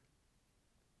here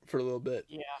for a little bit.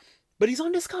 Yeah. But he's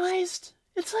undisguised.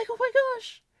 It's like, oh my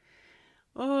gosh.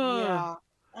 Yeah.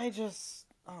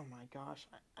 Oh my gosh.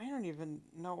 I don't even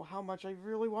know how much I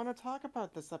really want to talk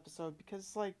about this episode,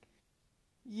 because, like,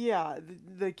 yeah,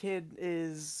 the kid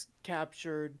is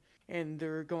captured, and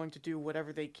they're going to do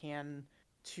whatever they can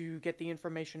to get the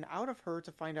information out of her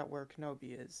to find out where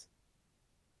Kenobi is.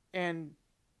 And,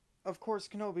 of course,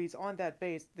 Kenobi's on that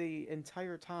base the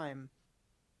entire time,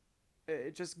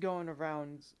 just going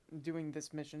around doing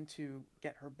this mission to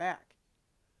get her back.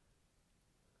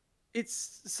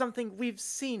 It's something we've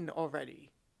seen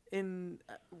already in,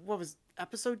 what was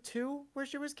episode 2, where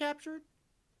she was captured?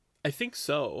 I think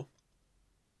so.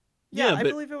 Yeah, I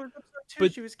believe it was episode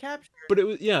 2 she was captured. But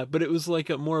it was like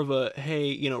more of a,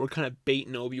 hey, we're kind of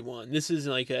baiting Obi-Wan. This is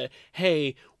like a,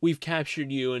 hey, we've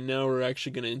captured you and now we're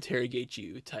actually going to interrogate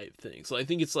you type thing. So I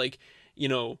think it's like,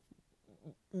 a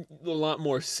lot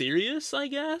more serious, I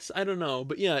guess. I don't know.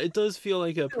 But yeah, it does feel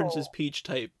like a Princess Peach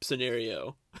type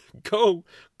scenario. Go,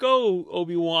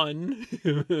 Obi-Wan.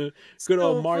 Good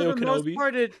old Mario Kenobi.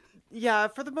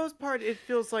 For the most part, it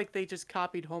feels like they just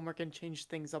copied homework and changed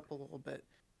things up a little bit.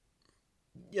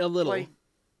 Yeah, a little. Like,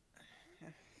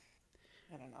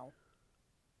 I don't know.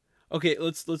 Okay,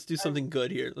 let's do something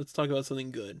good here. Let's talk about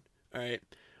something good. All right,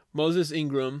 Moses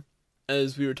Ingram,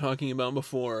 as we were talking about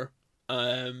before,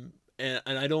 and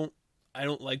I don't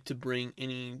like to bring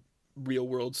any real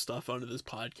world stuff onto this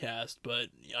podcast, but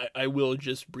I will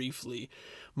just briefly.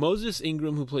 Moses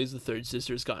Ingram, who plays the third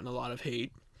sister, has gotten a lot of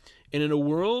hate, and in a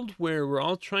world where we're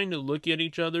all trying to look at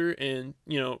each other and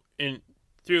and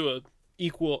through a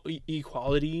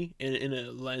equality and in a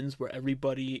lens where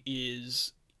everybody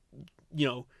is,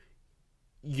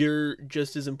 you're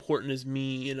just as important as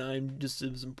me and I'm just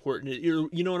as important. You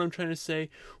know what I'm trying to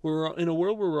say? We're in a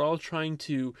world where we're all trying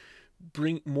to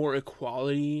bring more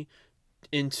equality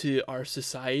into our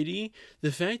society.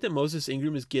 The fact that Moses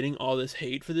Ingram is getting all this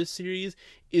hate for this series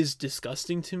is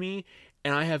disgusting to me,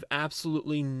 and I have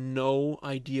absolutely no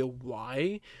idea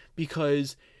why,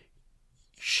 because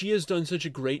she has done such a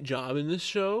great job in this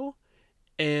show,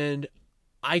 and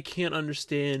I can't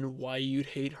understand why you'd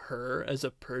hate her as a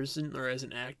person or as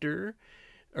an actor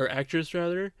or actress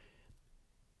rather.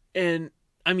 And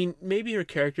I mean, maybe her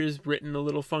character is written a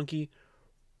little funky,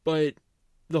 but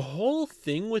the whole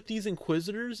thing with these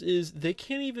Inquisitors is they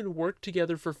can't even work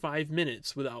together for 5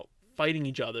 minutes without fighting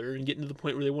each other and getting to the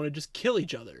point where they want to just kill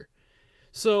each other.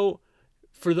 So,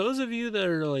 for those of you that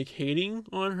are like hating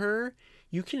on her,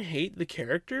 you can hate the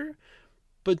character,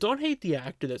 but don't hate the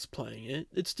actor that's playing it.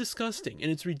 It's disgusting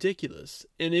and it's ridiculous.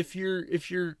 And if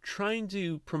you're trying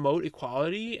to promote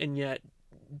equality and yet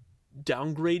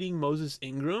downgrading Moses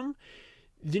Ingram,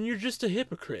 then you're just a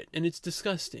hypocrite and it's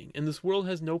disgusting. And this world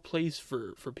has no place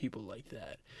for people like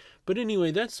that. But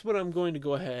anyway, that's what I'm going to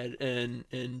go ahead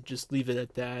and just leave it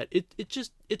at that.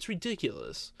 It's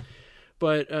ridiculous.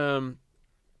 But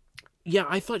yeah,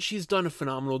 I thought she's done a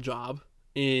phenomenal job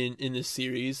in this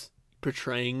series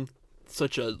portraying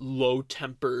such a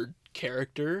low-tempered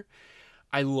character.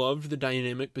 I loved the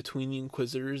dynamic between the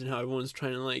Inquisitors and how everyone's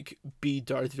trying to like be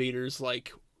Darth Vader's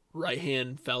like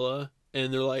right-hand fella,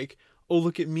 and they're like, "Oh,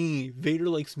 look at me, Vader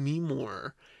likes me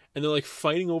more," and they're like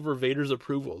fighting over Vader's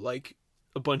approval, like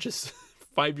a bunch of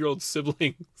 5-year-old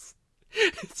siblings.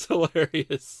 It's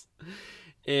hilarious.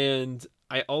 And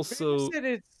I Vader also, said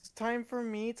it's time for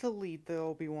me to lead the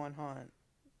Obi-Wan hunt.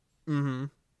 mm-hmm.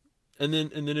 And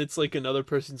then it's like another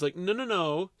person's like, no, no,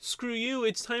 no, screw you,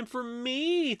 it's time for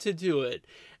me to do it.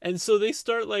 And so they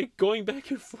start like going back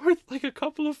and forth like a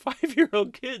couple of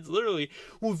 5-year-old kids, literally.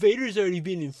 Well, Vader's already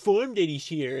been informed that he's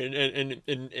here, and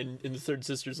the third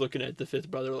sister's looking at the fifth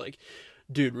brother like,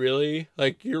 dude, really?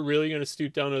 Like, you're really gonna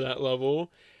stoop down to that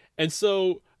level? And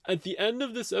so at the end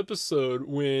of this episode,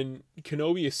 when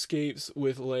Kenobi escapes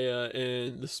with Leia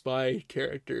and the spy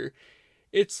character,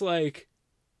 it's like,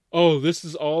 oh, this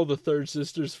is all the third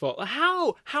sister's fault.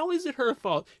 How is it her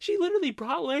fault? She literally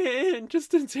brought Leia in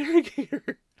just to interrogate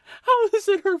her. How is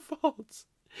it her fault?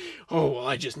 Oh, well,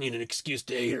 I just need an excuse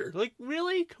to hate her. Like,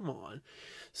 really? Come on.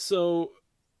 So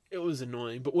it was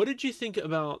annoying. But what did you think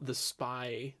about the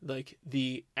spy, like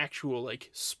the actual like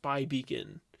spy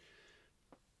beacon?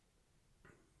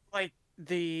 Like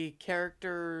the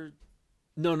character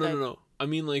No, no, no, that no. I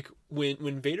mean, like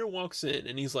when Vader walks in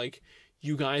and he's like,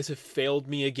 "You guys have failed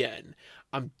me again.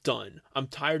 I'm done. I'm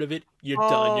tired of it. You're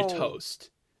done. You're Oh, toast."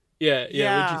 Yeah,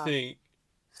 yeah. What'd you yeah. think?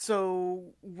 So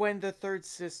when the third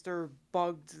sister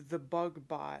bugged the bug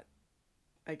bot,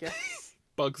 I guess.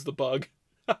 Bugs the bug.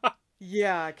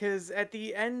 Yeah, because at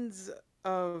the end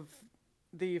of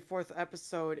the fourth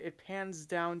episode, it pans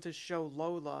down to show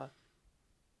Lola,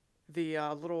 the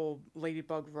little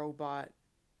ladybug robot.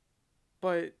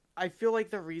 But I feel like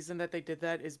the reason that they did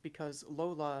that is because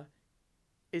Lola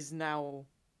is now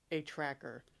a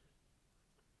tracker.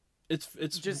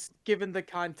 It's Just given the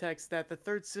context that the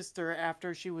third sister,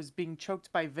 after she was being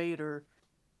choked by Vader,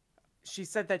 she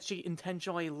said that she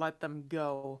intentionally let them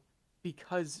go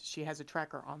because she has a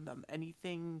tracker on them.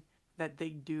 Anything that they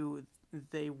do,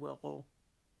 they will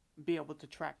be able to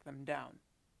track them down.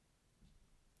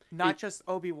 it Not just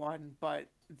Obi-Wan, but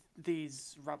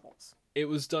these rebels. it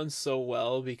was done so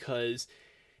well because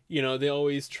they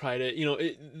always try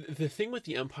to the thing with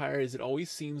the Empire is it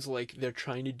always seems like they're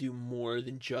trying to do more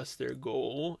than just their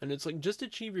goal, and it's like, just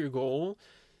achieve your goal,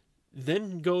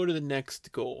 then go to the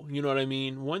next goal. You know what I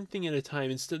mean? One thing at a time.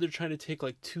 Instead, they're trying to take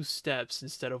like two steps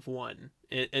instead of one,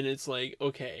 and it's like,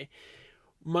 okay,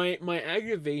 my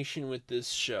aggravation with this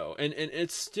show, and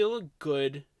it's still a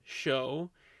good show,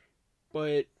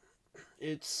 but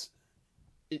it's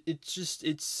it's just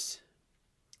it's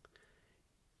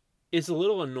a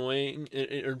little annoying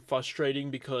and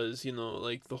frustrating because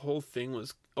like the whole thing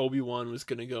was Obi-Wan was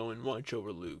gonna go and watch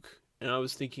over Luke, and I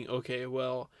was thinking, okay,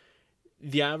 well,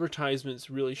 the advertisements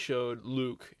really showed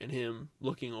Luke and him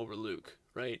looking over Luke,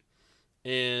 right?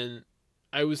 And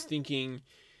I was thinking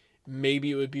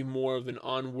maybe it would be more of an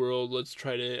on-world, let's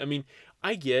try to, I mean,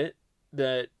 I get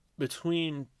that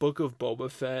between Book of Boba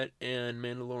Fett and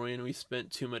Mandalorian we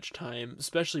spent too much time,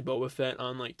 especially Boba Fett,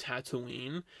 on like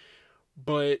Tatooine,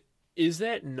 but is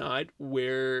that not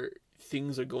where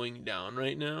things are going down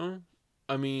right now?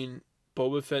 I mean,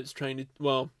 Boba Fett's trying to,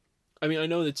 well, I mean, I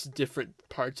know it's different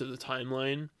parts of the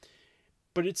timeline,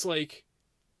 but it's like,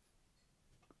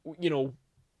 you know,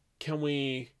 can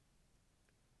we,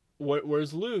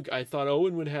 where's Luke? I thought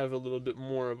Owen would have a little bit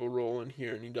more of a role in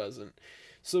here, and he doesn't.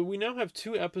 So we now have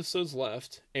 2 episodes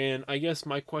left, and I guess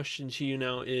my question to you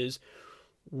now is,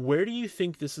 where do you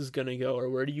think this is going to go,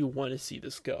 or where do you want to see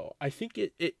this go? I think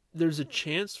there's a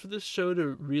chance for this show to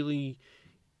really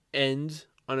end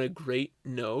on a great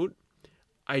note.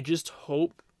 I just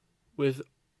hope with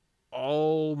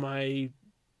all my,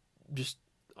 just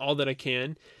all that I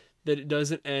can, that it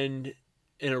doesn't end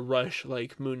in a rush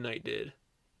like Moon Knight did.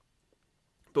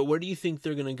 But where do you think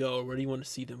they're going to go, or where do you want to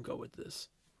see them go with this?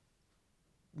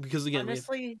 Because again,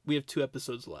 Honestly, we have 2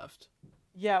 episodes left.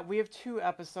 Yeah, we have 2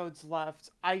 episodes left.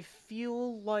 I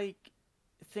feel like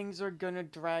things are gonna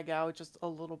drag out just a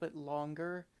little bit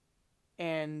longer,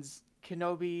 and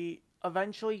Kenobi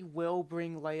eventually will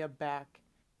bring Leia back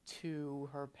to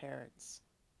her parents.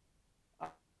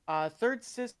 Uh, Third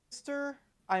sister,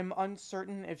 I'm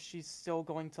uncertain if she's still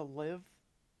going to live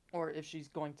or if she's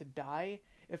going to die.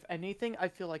 If anything, I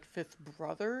feel like fifth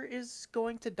brother is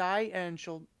going to die, and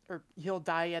he'll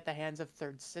die at the hands of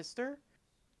third sister.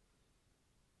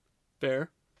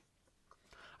 Fair.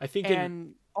 I think in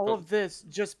And all oh, of this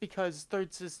just because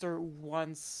third sister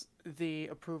wants the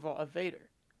approval of Vader.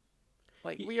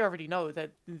 Like, y- we already know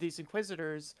that these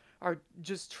Inquisitors are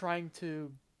just trying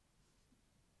to,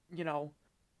 you know,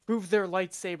 prove their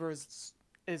lightsabers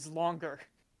is longer.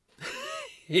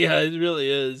 yeah, it really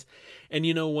is. And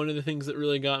one of the things that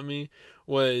really got me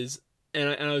was, and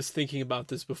I was thinking about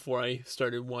this before I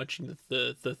started watching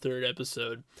the third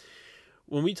episode.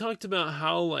 When we talked about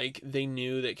how like they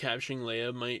knew that capturing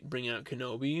Leia might bring out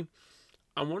Kenobi,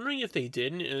 I'm wondering if they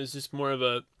didn't. It was just more of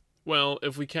a, well,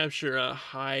 if we capture a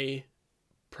high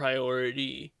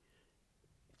priority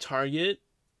target,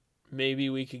 maybe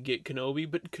we could get Kenobi,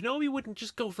 but Kenobi wouldn't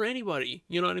just go for anybody.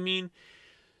 You know what I mean?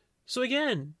 So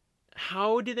again,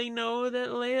 how did they know that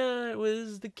Leia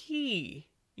was the key?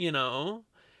 You know?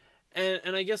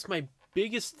 And I guess my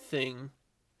biggest thing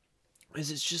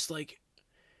is it's just like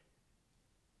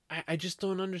I just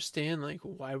don't understand like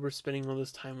why we're spending all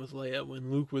this time with Leia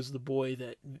when Luke was the boy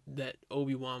that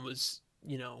Obi-Wan was,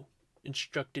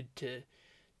 instructed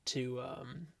to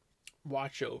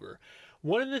watch over.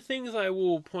 One of the things I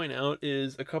will point out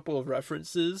is a couple of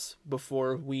references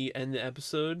before we end the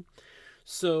episode.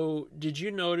 So, did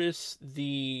you notice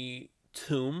the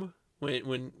tomb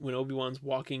when Obi-Wan's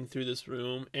walking through this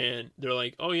room and they're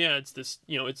like, "Oh yeah, it's this,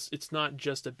 it's not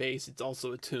just a base, it's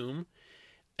also a tomb."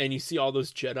 And you see all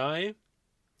those Jedi.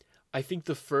 I think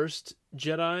the first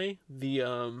Jedi, the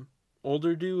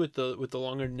older dude with the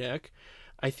longer neck,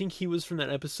 I think he was from that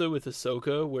episode with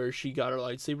Ahsoka where she got her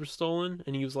lightsaber stolen,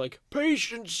 and he was like,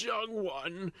 "Patience, young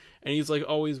one," and he's like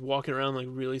always walking around like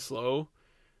really slow.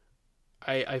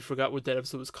 I forgot what that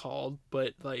episode was called,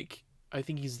 but like I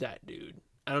think he's that dude.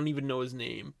 I don't even know his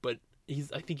name, but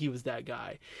I think he was that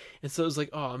guy. And so it was like,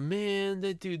 oh man,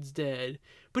 that dude's dead.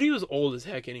 But he was old as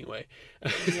heck anyway.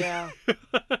 Yeah.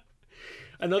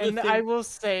 Another And I thing, will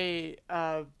say,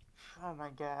 oh my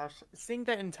gosh, seeing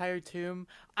that entire tomb,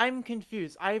 I'm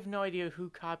confused. I have no idea who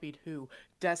copied who,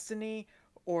 Destiny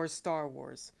or Star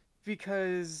Wars,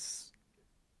 because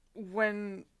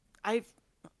when I've,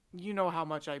 you know how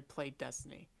much I played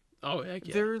Destiny. oh heck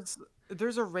yeah.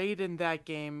 There's a raid in that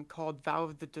game called Vow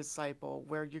of the Disciple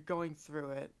where you're going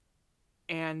through it,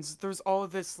 and there's all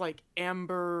of this like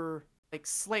amber like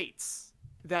slates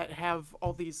that have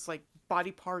all these like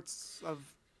body parts of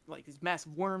like these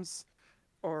massive worms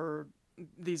or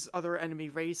these other enemy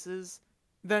races.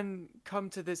 Then come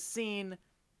to this scene,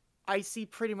 I see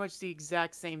pretty much the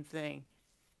exact same thing,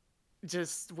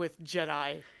 just with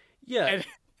Jedi. Yeah. And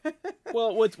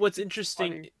Well, what's it's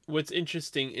interesting funny. what's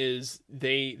interesting is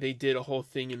they did a whole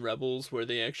thing in Rebels where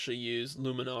they actually used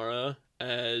Luminara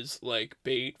as like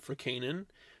bait for Kanan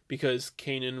because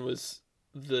Kanan was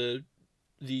the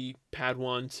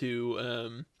Padawan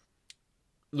to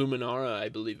Luminara, I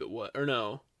believe it was. Or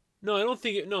no. No, I don't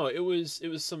think it no, it was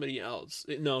somebody else.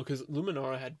 No, cuz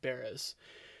Luminara had Barris.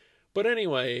 But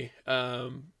anyway,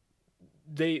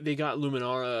 they got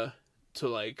Luminara to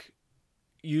like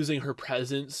using her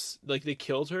presence, like they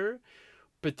killed her,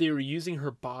 but they were using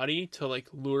her body to like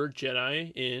lure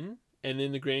Jedi in, and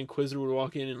then the Grand Inquisitor would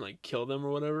walk in and like kill them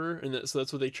or whatever, and so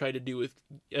that's what they tried to do with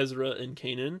Ezra and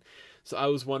Kanan. So I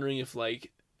was wondering if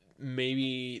like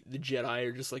maybe the Jedi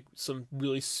are just like some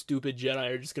really stupid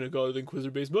Jedi are just gonna go to the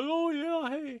Inquisitor base, and be like, oh yeah,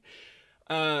 hey.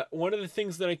 One of the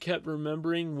things that I kept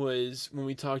remembering was when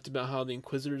we talked about how the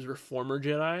Inquisitors were former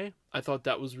Jedi. I thought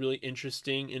that was really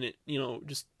interesting, and it,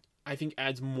 just I think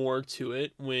adds more to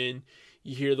it when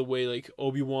you hear the way like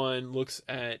Obi-Wan looks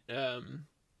at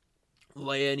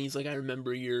Leia, and he's like, "I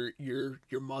remember your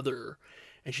mother,"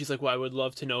 and she's like, "Well, I would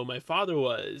love to know who my father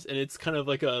was," and it's kind of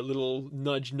like a little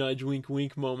nudge, nudge, wink,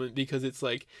 wink moment because it's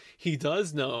like he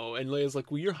does know, and Leia's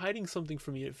like, "Well, you're hiding something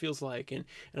from me. It feels like," and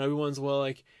Obi-Wan's well,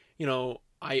 like,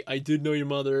 I did know your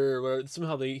mother, or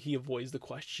somehow he avoids the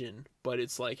question, but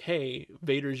it's like, hey,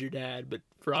 Vader's your dad, but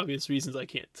for obvious reasons, I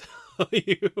can't tell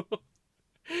you.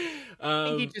 I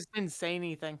think he um, just didn't say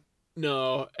anything.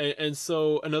 no, and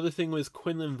so another thing was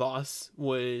Quinlan Voss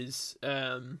was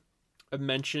a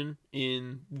mention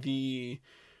in the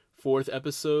fourth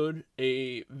episode,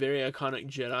 a very iconic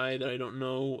Jedi that I don't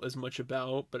know as much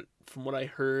about, but from what I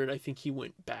heard, I think he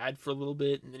went bad for a little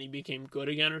bit and then he became good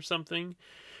again or something.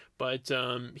 But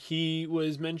he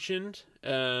was mentioned.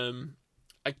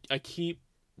 I keep,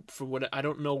 for what I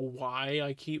don't know why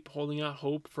I keep holding out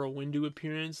hope for a Windu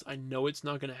appearance. I know it's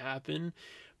not going to happen,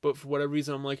 but for whatever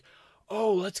reason, I'm like,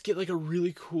 oh, let's get like a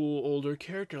really cool older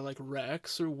character like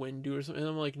Rex or Windu or something. And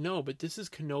I'm like, no, but this is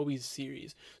Kenobi's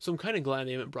series. So I'm kind of glad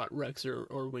they haven't brought Rex or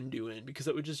Windu in, because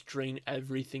that would just drain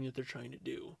everything that they're trying to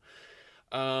do.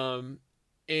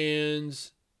 And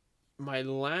my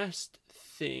last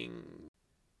thing,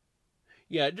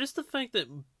 yeah, just the fact that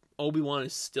Obi-Wan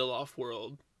is still off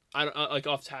world. I don't like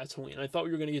off Tatooine. I thought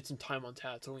we were gonna get some time on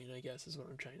Tatooine, I guess is what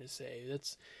I'm trying to say.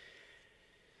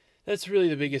 That's really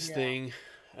the biggest thing.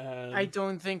 I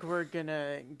don't think we're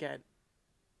gonna get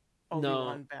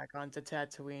Obi-Wan No, back onto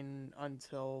Tatooine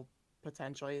until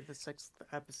potentially the 6th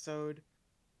episode.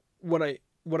 what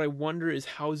I wonder is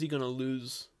how is he gonna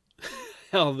lose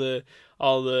all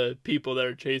the people that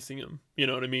are chasing him? You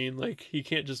know what I mean? Like he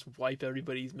can't just wipe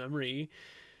everybody's memory.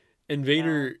 And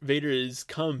Yeah. Vader is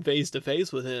come face to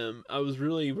face with him. I was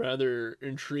really rather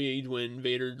intrigued when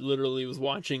Vader literally was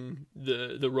watching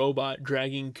the robot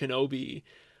dragging Kenobi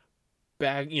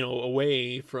back,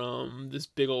 away from this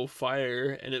big old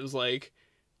fire, and it was like,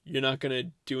 you're not gonna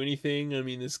do anything. I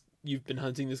mean, this you've been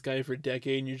hunting this guy for a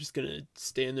decade, and you're just gonna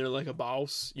stand there like a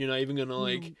boss. You're not even gonna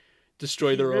like He destroy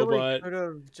he the really robot. could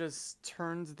have just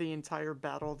turned the entire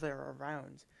battle there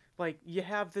around. Like you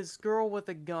have this girl with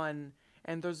a gun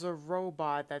and there's a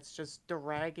robot that's just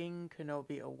dragging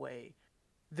Kenobi away.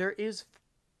 There is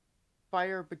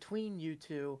fire between you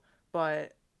two,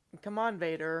 but come on,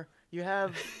 Vader, you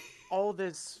have all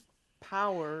this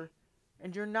power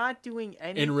and you're not doing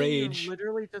And anything. You're rage.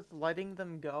 literally just letting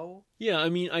them go. Yeah, I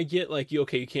mean, I get like you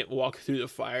can't walk through the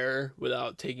fire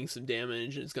without taking some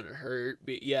damage and it's gonna hurt.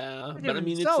 But yeah, Not but I even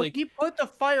mean, it's so, like, he put the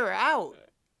fire out.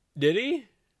 did he?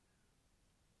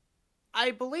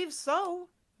 I believe so.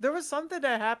 There was something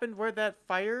that happened where that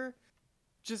fire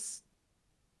just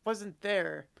wasn't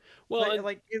there. Well,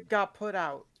 Like it got put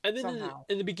out and then somehow.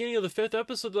 in the beginning of the fifth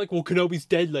episode, they're like, well, Kenobi's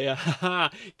dead, Leia. Ha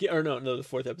ha. Or no, the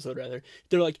fourth episode rather.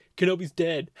 They're like, Kenobi's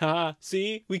dead. Ha.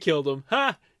 See, we killed him.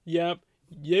 Ha. Yep.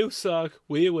 You suck.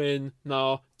 We win.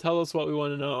 No, tell us what we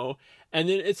want to know. And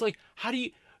then it's like, how do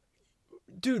you,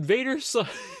 dude? Vader saw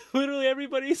literally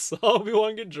everybody saw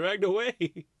Obi-Wan get dragged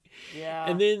away. Yeah.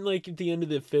 And then, like at the end of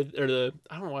the fifth, or the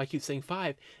I don't know why I keep saying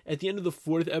five. At the end of the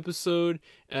fourth episode,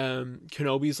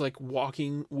 Kenobi's like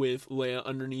walking with Leia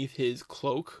underneath his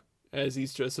cloak as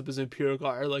he's dressed up as Imperial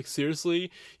Guard. Like seriously,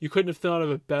 you couldn't have thought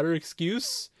of a better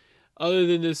excuse other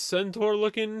than this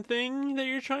centaur-looking thing that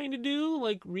you're trying to do.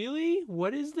 Like really,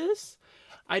 what is this?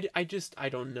 I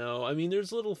don't know. I mean,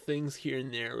 there's little things here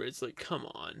and there where it's like, come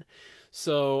on.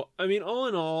 So, I mean, all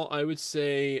in all, I would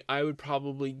say I would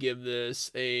probably give this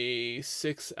a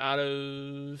 6 out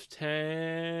of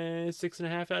 10,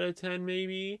 6.5 out of 10,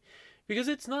 maybe. Because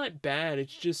it's not bad.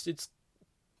 It's just,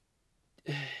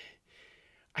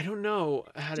 I don't know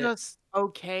how to, Just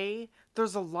okay.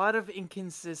 There's a lot of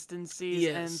inconsistencies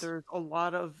and yes, there's a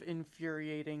lot of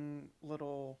infuriating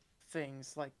little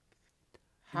things like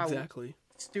how exactly.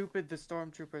 stupid the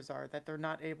stormtroopers are that they're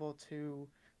not able to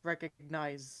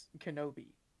recognize Kenobi.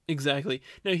 Exactly.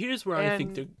 Now, here's where I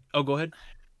think And the, oh, go ahead.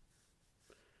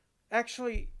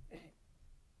 actually,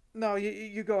 no,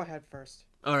 you go ahead first.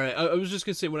 All right. I was just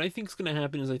going to say, what I think is going to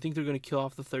happen is I think they're going to kill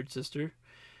off the third sister,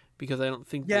 because I don't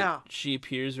think that Yeah. she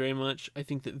appears very much. I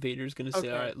think that Vader's going to say,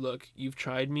 all Okay. right, look, you've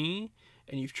tried me,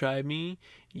 and you've tried me.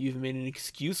 You've made an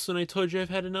excuse when I told you I've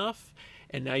had enough,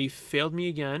 and now you've failed me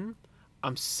again.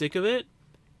 I'm sick of it.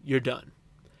 You're done.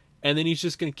 And then he's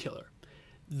just going to kill her.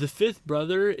 The fifth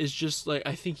brother is just like,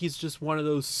 I think he's just one of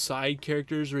those side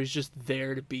characters where he's just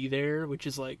there to be there, which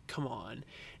is like, come on.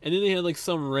 And then they had like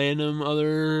some random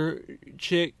other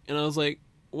chick, and I was like,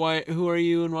 why, who are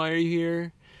you and why are you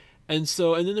here? And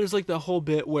then there's like the whole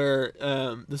bit where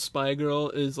the spy girl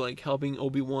is like helping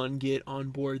Obi-Wan get on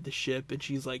board the ship, and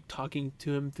she's like talking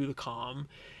to him through the comm,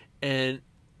 and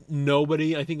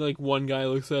nobody, I think like one guy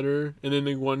looks at her, and then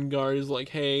the one guard is like,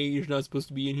 hey, you're not supposed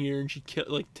to be in here, and she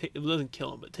it doesn't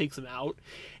kill him, but takes him out,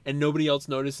 and nobody else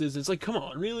notices. It's like, come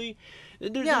on, really? Yeah,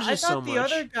 There's I just so thought the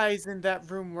other much. guys in that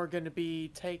room were going to be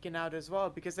taken out as well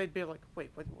because they'd be like,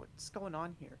 "Wait, what's going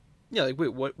on here?" Yeah, like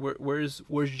wait, where's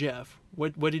Jeff?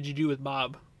 What did you do with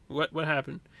Bob? What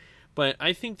happened? But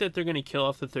I think that they're gonna kill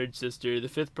off the third sister. The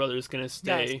fifth brother is gonna Yes.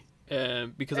 stay,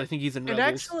 because I And, think he's in and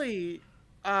Rebels. actually,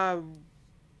 uh,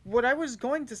 what I was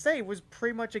going to say was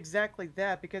pretty much exactly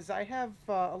that because I have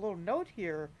a little note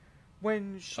here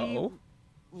when she Oh,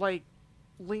 like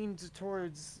leaned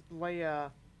towards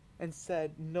Leia and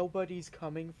said, "Nobody's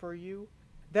coming for you."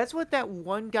 That's what that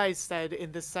one guy said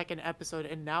in the second episode,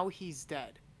 and now he's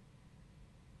dead.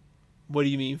 what do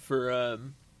you mean for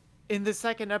In the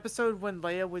second episode, when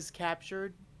Leia was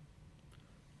captured,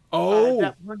 Oh,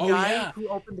 that one oh guy yeah, who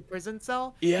opened the prison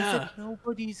cell, he said, yeah.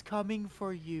 "Nobody's coming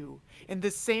for you," in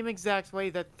the same exact way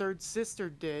that Third Sister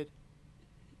did,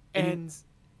 And and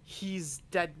he's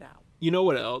dead now. you know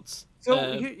what else? So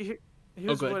Oh,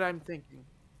 here's good. what I'm thinking.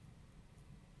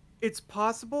 It's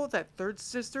possible that Third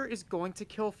Sister is going to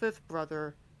kill Fifth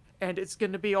Brother, and it's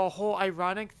going to be a whole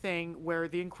ironic thing where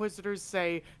the Inquisitors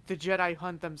say the Jedi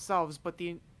hunt themselves, but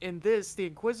in this the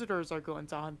Inquisitors are going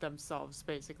to hunt themselves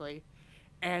basically,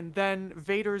 and then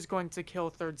Vader is going to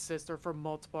kill Third Sister for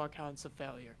multiple accounts of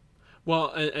failure. Well,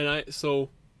 and I see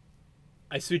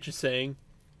what you're saying,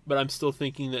 but I'm still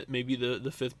thinking that maybe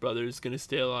the fifth brother is gonna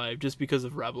stay alive just because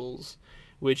of Rebels.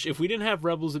 Which, if we didn't have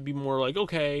Rebels, it'd be more like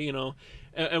okay,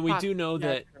 and we do know Yeah,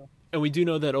 that. true. And we do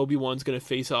know that Obi-Wan's going to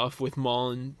face off with Maul,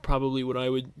 and probably what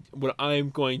I'm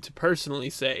going to personally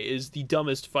say is the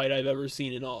dumbest fight I've ever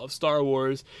seen in all of Star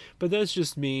Wars. But that's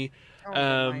just me. Don't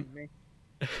Um, remind me.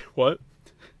 what?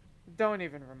 Don't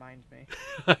even remind me.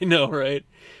 I know, right?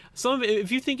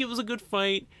 If you think it was a good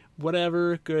fight,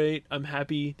 whatever, great. I'm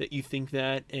happy that you think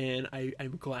that, and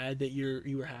I'm glad that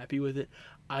you were happy with it.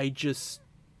 I just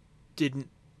didn't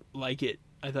like it.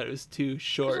 I thought it was too I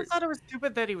short. just thought it was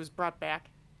stupid that he was brought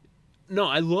back. No,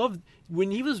 I loved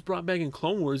when he was brought back in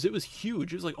Clone Wars. It was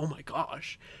huge. It was like, oh my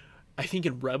gosh. I think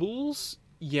in Rebels,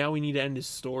 yeah, we need to end his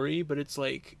story, but it's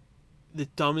like the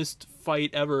dumbest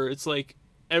fight ever. It's like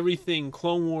everything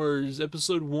Clone Wars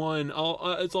Episode 1,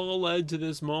 all it's all led to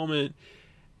this moment,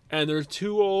 and there's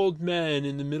two old men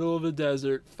in the middle of a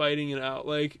desert fighting it out.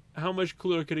 Like, how much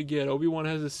cooler could it get? Obi-Wan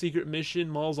has a secret mission,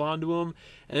 Maul's onto him,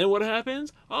 and then what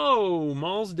happens? Oh,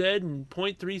 Maul's dead in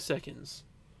point 0.3 seconds.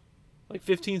 Like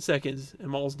 15 seconds, and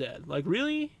Maul's dead. Like,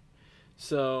 really?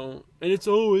 So, and it's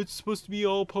supposed to be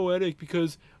all poetic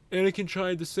because Anakin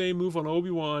tried the same move on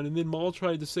Obi-Wan, and then Maul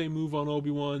tried the same move on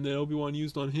Obi-Wan that Obi-Wan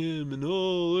used on him, and oh,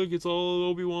 look, it's all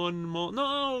Obi-Wan and Maul.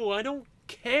 No, I don't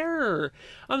care.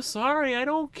 I'm sorry, I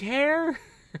don't care.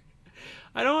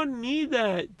 I don't need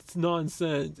that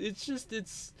nonsense. It's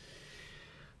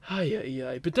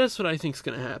yeah. But that's what I think's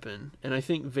gonna happen, and I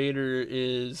think Vader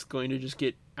is going to just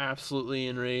get absolutely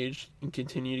enraged and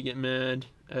continue to get mad.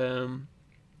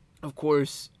 Of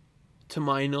course, to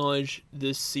my knowledge,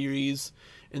 this series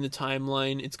in the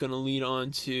timeline, it's going to lead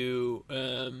on to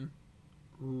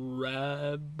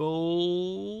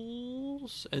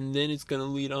Rebels, and then it's going to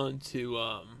lead on to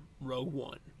Rogue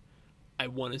One, I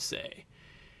want to say.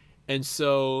 And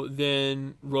so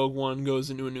then Rogue One goes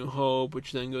into A New Hope,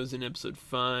 which then goes into Episode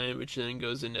 5, which then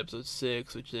goes into Episode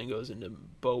 6, which then goes into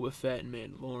Boba Fett and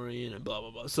Mandalorian and blah,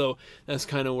 blah, blah. So that's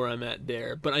kind of where I'm at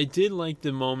there. But I did like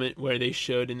the moment where they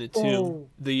showed in the tomb Oh,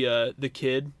 the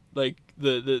kid, like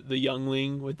the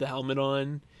youngling with the helmet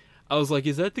on. I was like,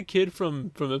 is that the kid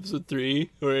from Episode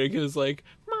 3? Where it goes like,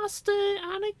 Master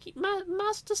Anakin,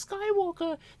 Master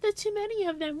Skywalker, there's too many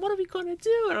of them. What are we going to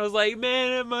do? And I was like,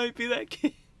 man, it might be that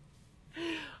kid.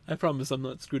 I promise I'm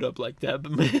not screwed up like that,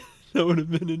 but man, that would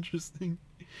have been interesting.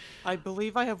 I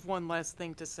believe I have one last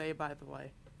thing to say, by the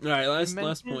way. All right, last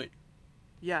mentioned- point.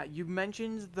 Yeah, you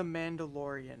mentioned the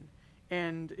Mandalorian,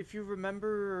 and if you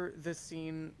remember the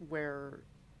scene where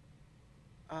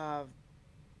uh,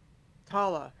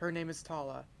 Tala, her name is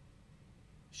Tala,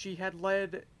 she had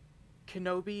led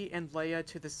Kenobi and Leia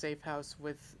to the safe house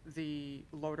with the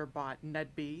loader bot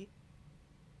Ned B.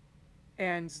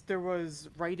 And there was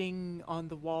writing on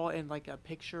the wall and like a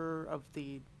picture of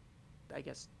the, I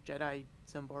guess, Jedi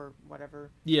symbol or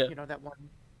whatever. Yeah, You know, that one.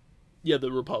 yeah,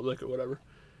 the Republic or whatever.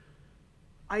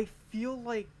 I feel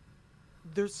like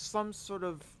there's some sort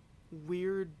of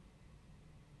weird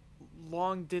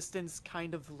long distance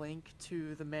kind of link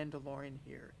to the Mandalorian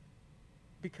here.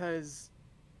 Because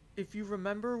if you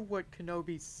remember what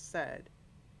Kenobi said,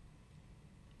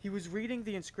 he was reading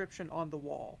the inscription on the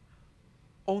wall.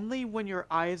 Only when your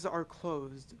eyes are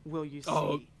closed will you see.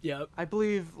 Oh, yeah. I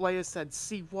believe Leia said,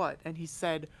 "See what?" And he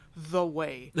said, "The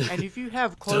way." And if you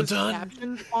have closed Dun-dun.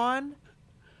 captions on,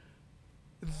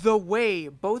 "The way,"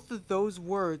 both of those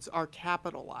words are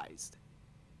capitalized.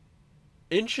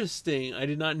 Interesting. I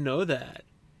did not know that.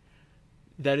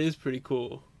 That is pretty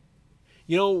cool.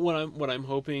 You know what I'm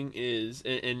hoping is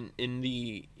in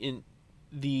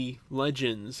the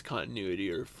Legends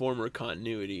continuity or former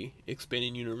continuity,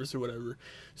 expanding universe or whatever,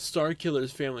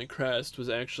 Starkiller's family crest was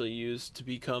actually used to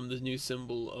become the new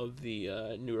symbol of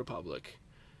the New Republic.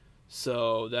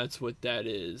 So that's what that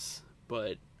is.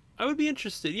 but I would be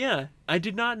interested. Yeah, I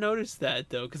did not notice that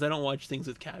though, because I don't watch things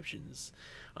with captions,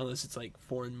 unless it's like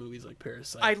foreign movies like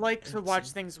Parasite. I like to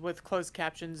watch things with closed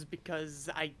captions because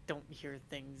I don't hear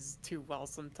things too well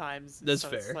sometimes. That's so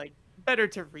fair. It's like better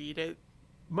to read it.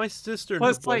 My sister and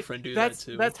Plus, her boyfriend do that's,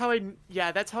 that too. that's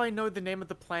how I know the name of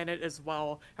the planet as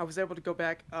well. I was able to go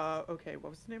back. Okay,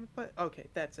 what was the name of the planet? Okay,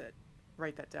 that's it.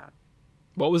 Write that down.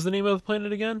 What was the name of the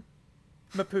planet again?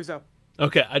 Mapuzo.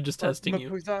 Okay, I'm just testing you.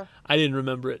 Mapuzo. I didn't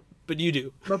remember it, but you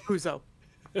do. Mapuzo.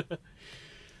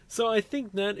 So I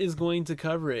think that is going to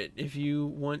cover it. If you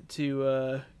want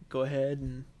to go ahead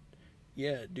and,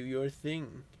 do your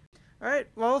thing. All right.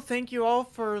 Well, thank you all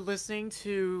for listening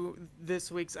to this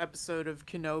week's episode of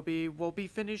Kenobi. We'll be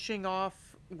finishing off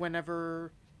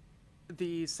whenever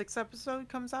the 6th episode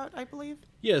comes out, I believe.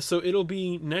 Yeah, so it'll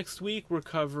be next week. We're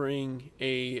covering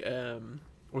the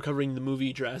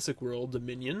movie Jurassic World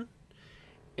Dominion.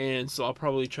 And so I'll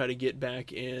probably try to get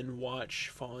back and watch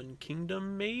Fallen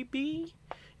Kingdom, maybe?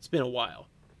 It's been a while.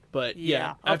 But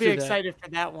yeah, I'll be excited for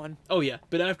that one. Oh yeah,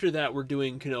 but after that we're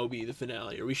doing Kenobi, the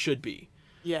finale, or we should be.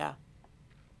 Yeah.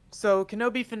 So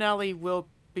Kenobi finale will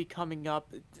be coming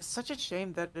up. It's such a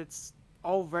shame that it's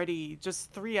already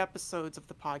just 3 episodes of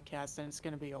the podcast and it's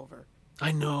going to be over.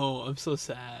 I know. I'm so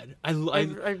sad. I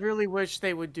really wish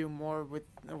they would do more with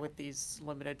these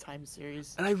limited time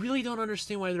series. And I really don't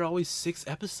understand why they're always 6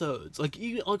 episodes. Like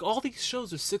all these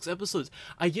shows are 6 episodes.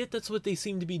 I get that's what they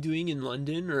seem to be doing in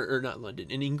London or not London,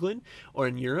 in England or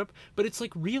in Europe. But it's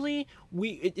like, really,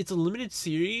 it's a limited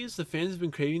series. The fans have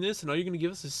been craving this, and all you're gonna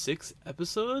give us is 6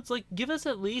 episodes. Like, give us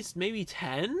at least maybe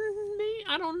 10. Maybe,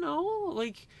 I don't know.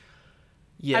 Like,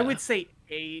 yeah, I would say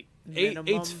 8 minimum.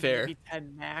 8's fair. Maybe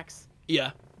 10 max.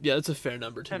 Yeah, that's a fair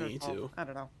number to me too. I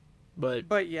don't know.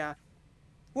 But yeah.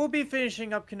 We'll be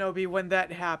finishing up Kenobi when that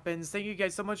happens. Thank you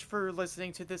guys so much for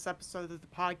listening to this episode of the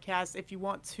podcast. If you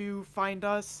want to find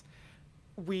us,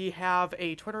 we have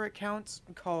a Twitter account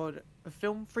called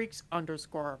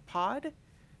filmfreaks_pod.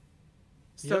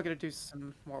 Still gonna do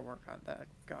some more work on that.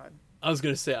 God. I was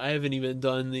gonna say, I haven't even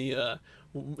done the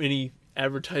any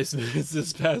advertisements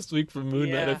this past week for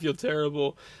Moon Knight. I feel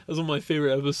terrible. That was one of my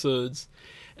favorite episodes.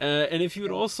 And if you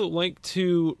would also like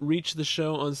to reach the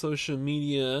show on social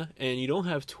media and you don't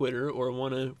have Twitter or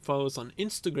want to follow us on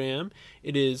Instagram,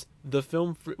 it is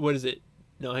what is it?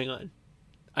 No, hang on.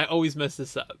 I always mess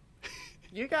this up.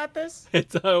 You got this? I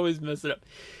always mess it up.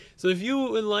 So if you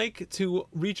would like to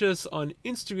reach us on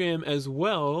Instagram as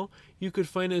well, you could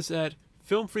find us at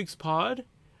FilmFreaksPod,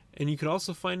 and you could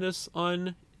also find us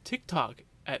on TikTok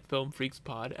at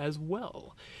FilmFreaksPod as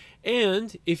well.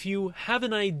 And if you have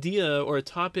an idea or a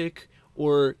topic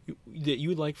or that you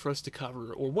would like for us to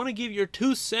cover, or want to give your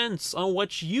 2 cents on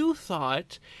what you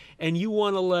thought, and you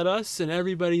want to let us and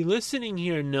everybody listening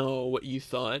here know what you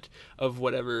thought of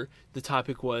whatever the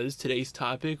topic was, today's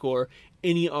topic, or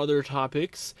any other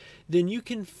topics, then you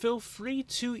can feel free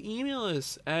to email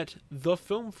us at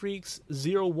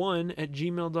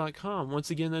thefilmfreaks01@gmail.com. Once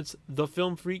again, that's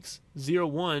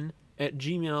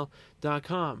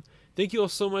thefilmfreaks01@gmail.com. Thank you all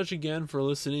so much again for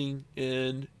listening,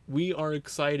 and we are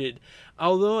excited.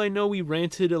 Although I know we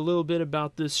ranted a little bit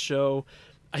about this show,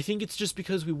 I think it's just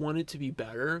because we want it to be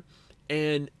better.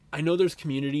 And I know there's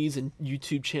communities and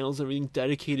YouTube channels and everything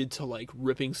dedicated to like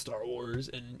ripping Star Wars,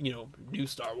 and new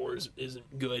Star Wars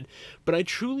isn't good. But I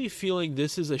truly feel like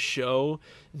this is a show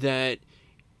that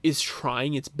is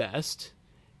trying its best,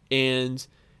 and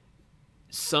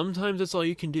sometimes that's all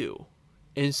you can do.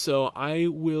 And so I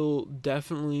will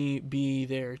definitely be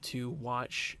there to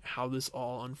watch how this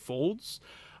all unfolds.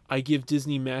 I give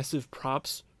Disney massive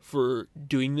props for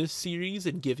doing this series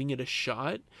and giving it a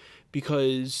shot,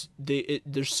 because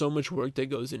there's so much work that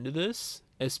goes into this,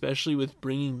 especially with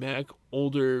bringing back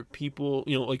older people,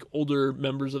 like older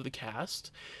members of the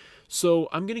cast. So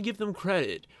I'm going to give them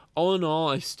credit. All in all,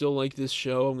 I still like this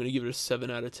show. I'm going to give it a 7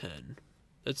 out of 10.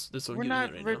 That's what We're I'm not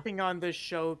giving it right ripping on this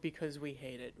show because we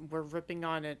hate it. We're ripping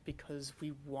on it because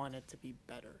we want it to be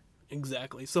better.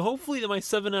 Exactly. So hopefully my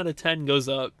 7 out of 10 goes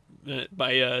up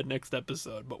by next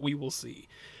episode, but we will see.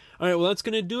 All right, well, that's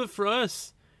going to do it for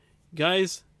us.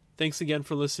 Guys, thanks again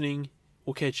for listening.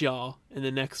 We'll catch y'all in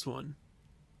the next one.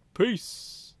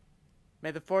 Peace. May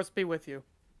the Force be with you.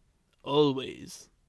 Always.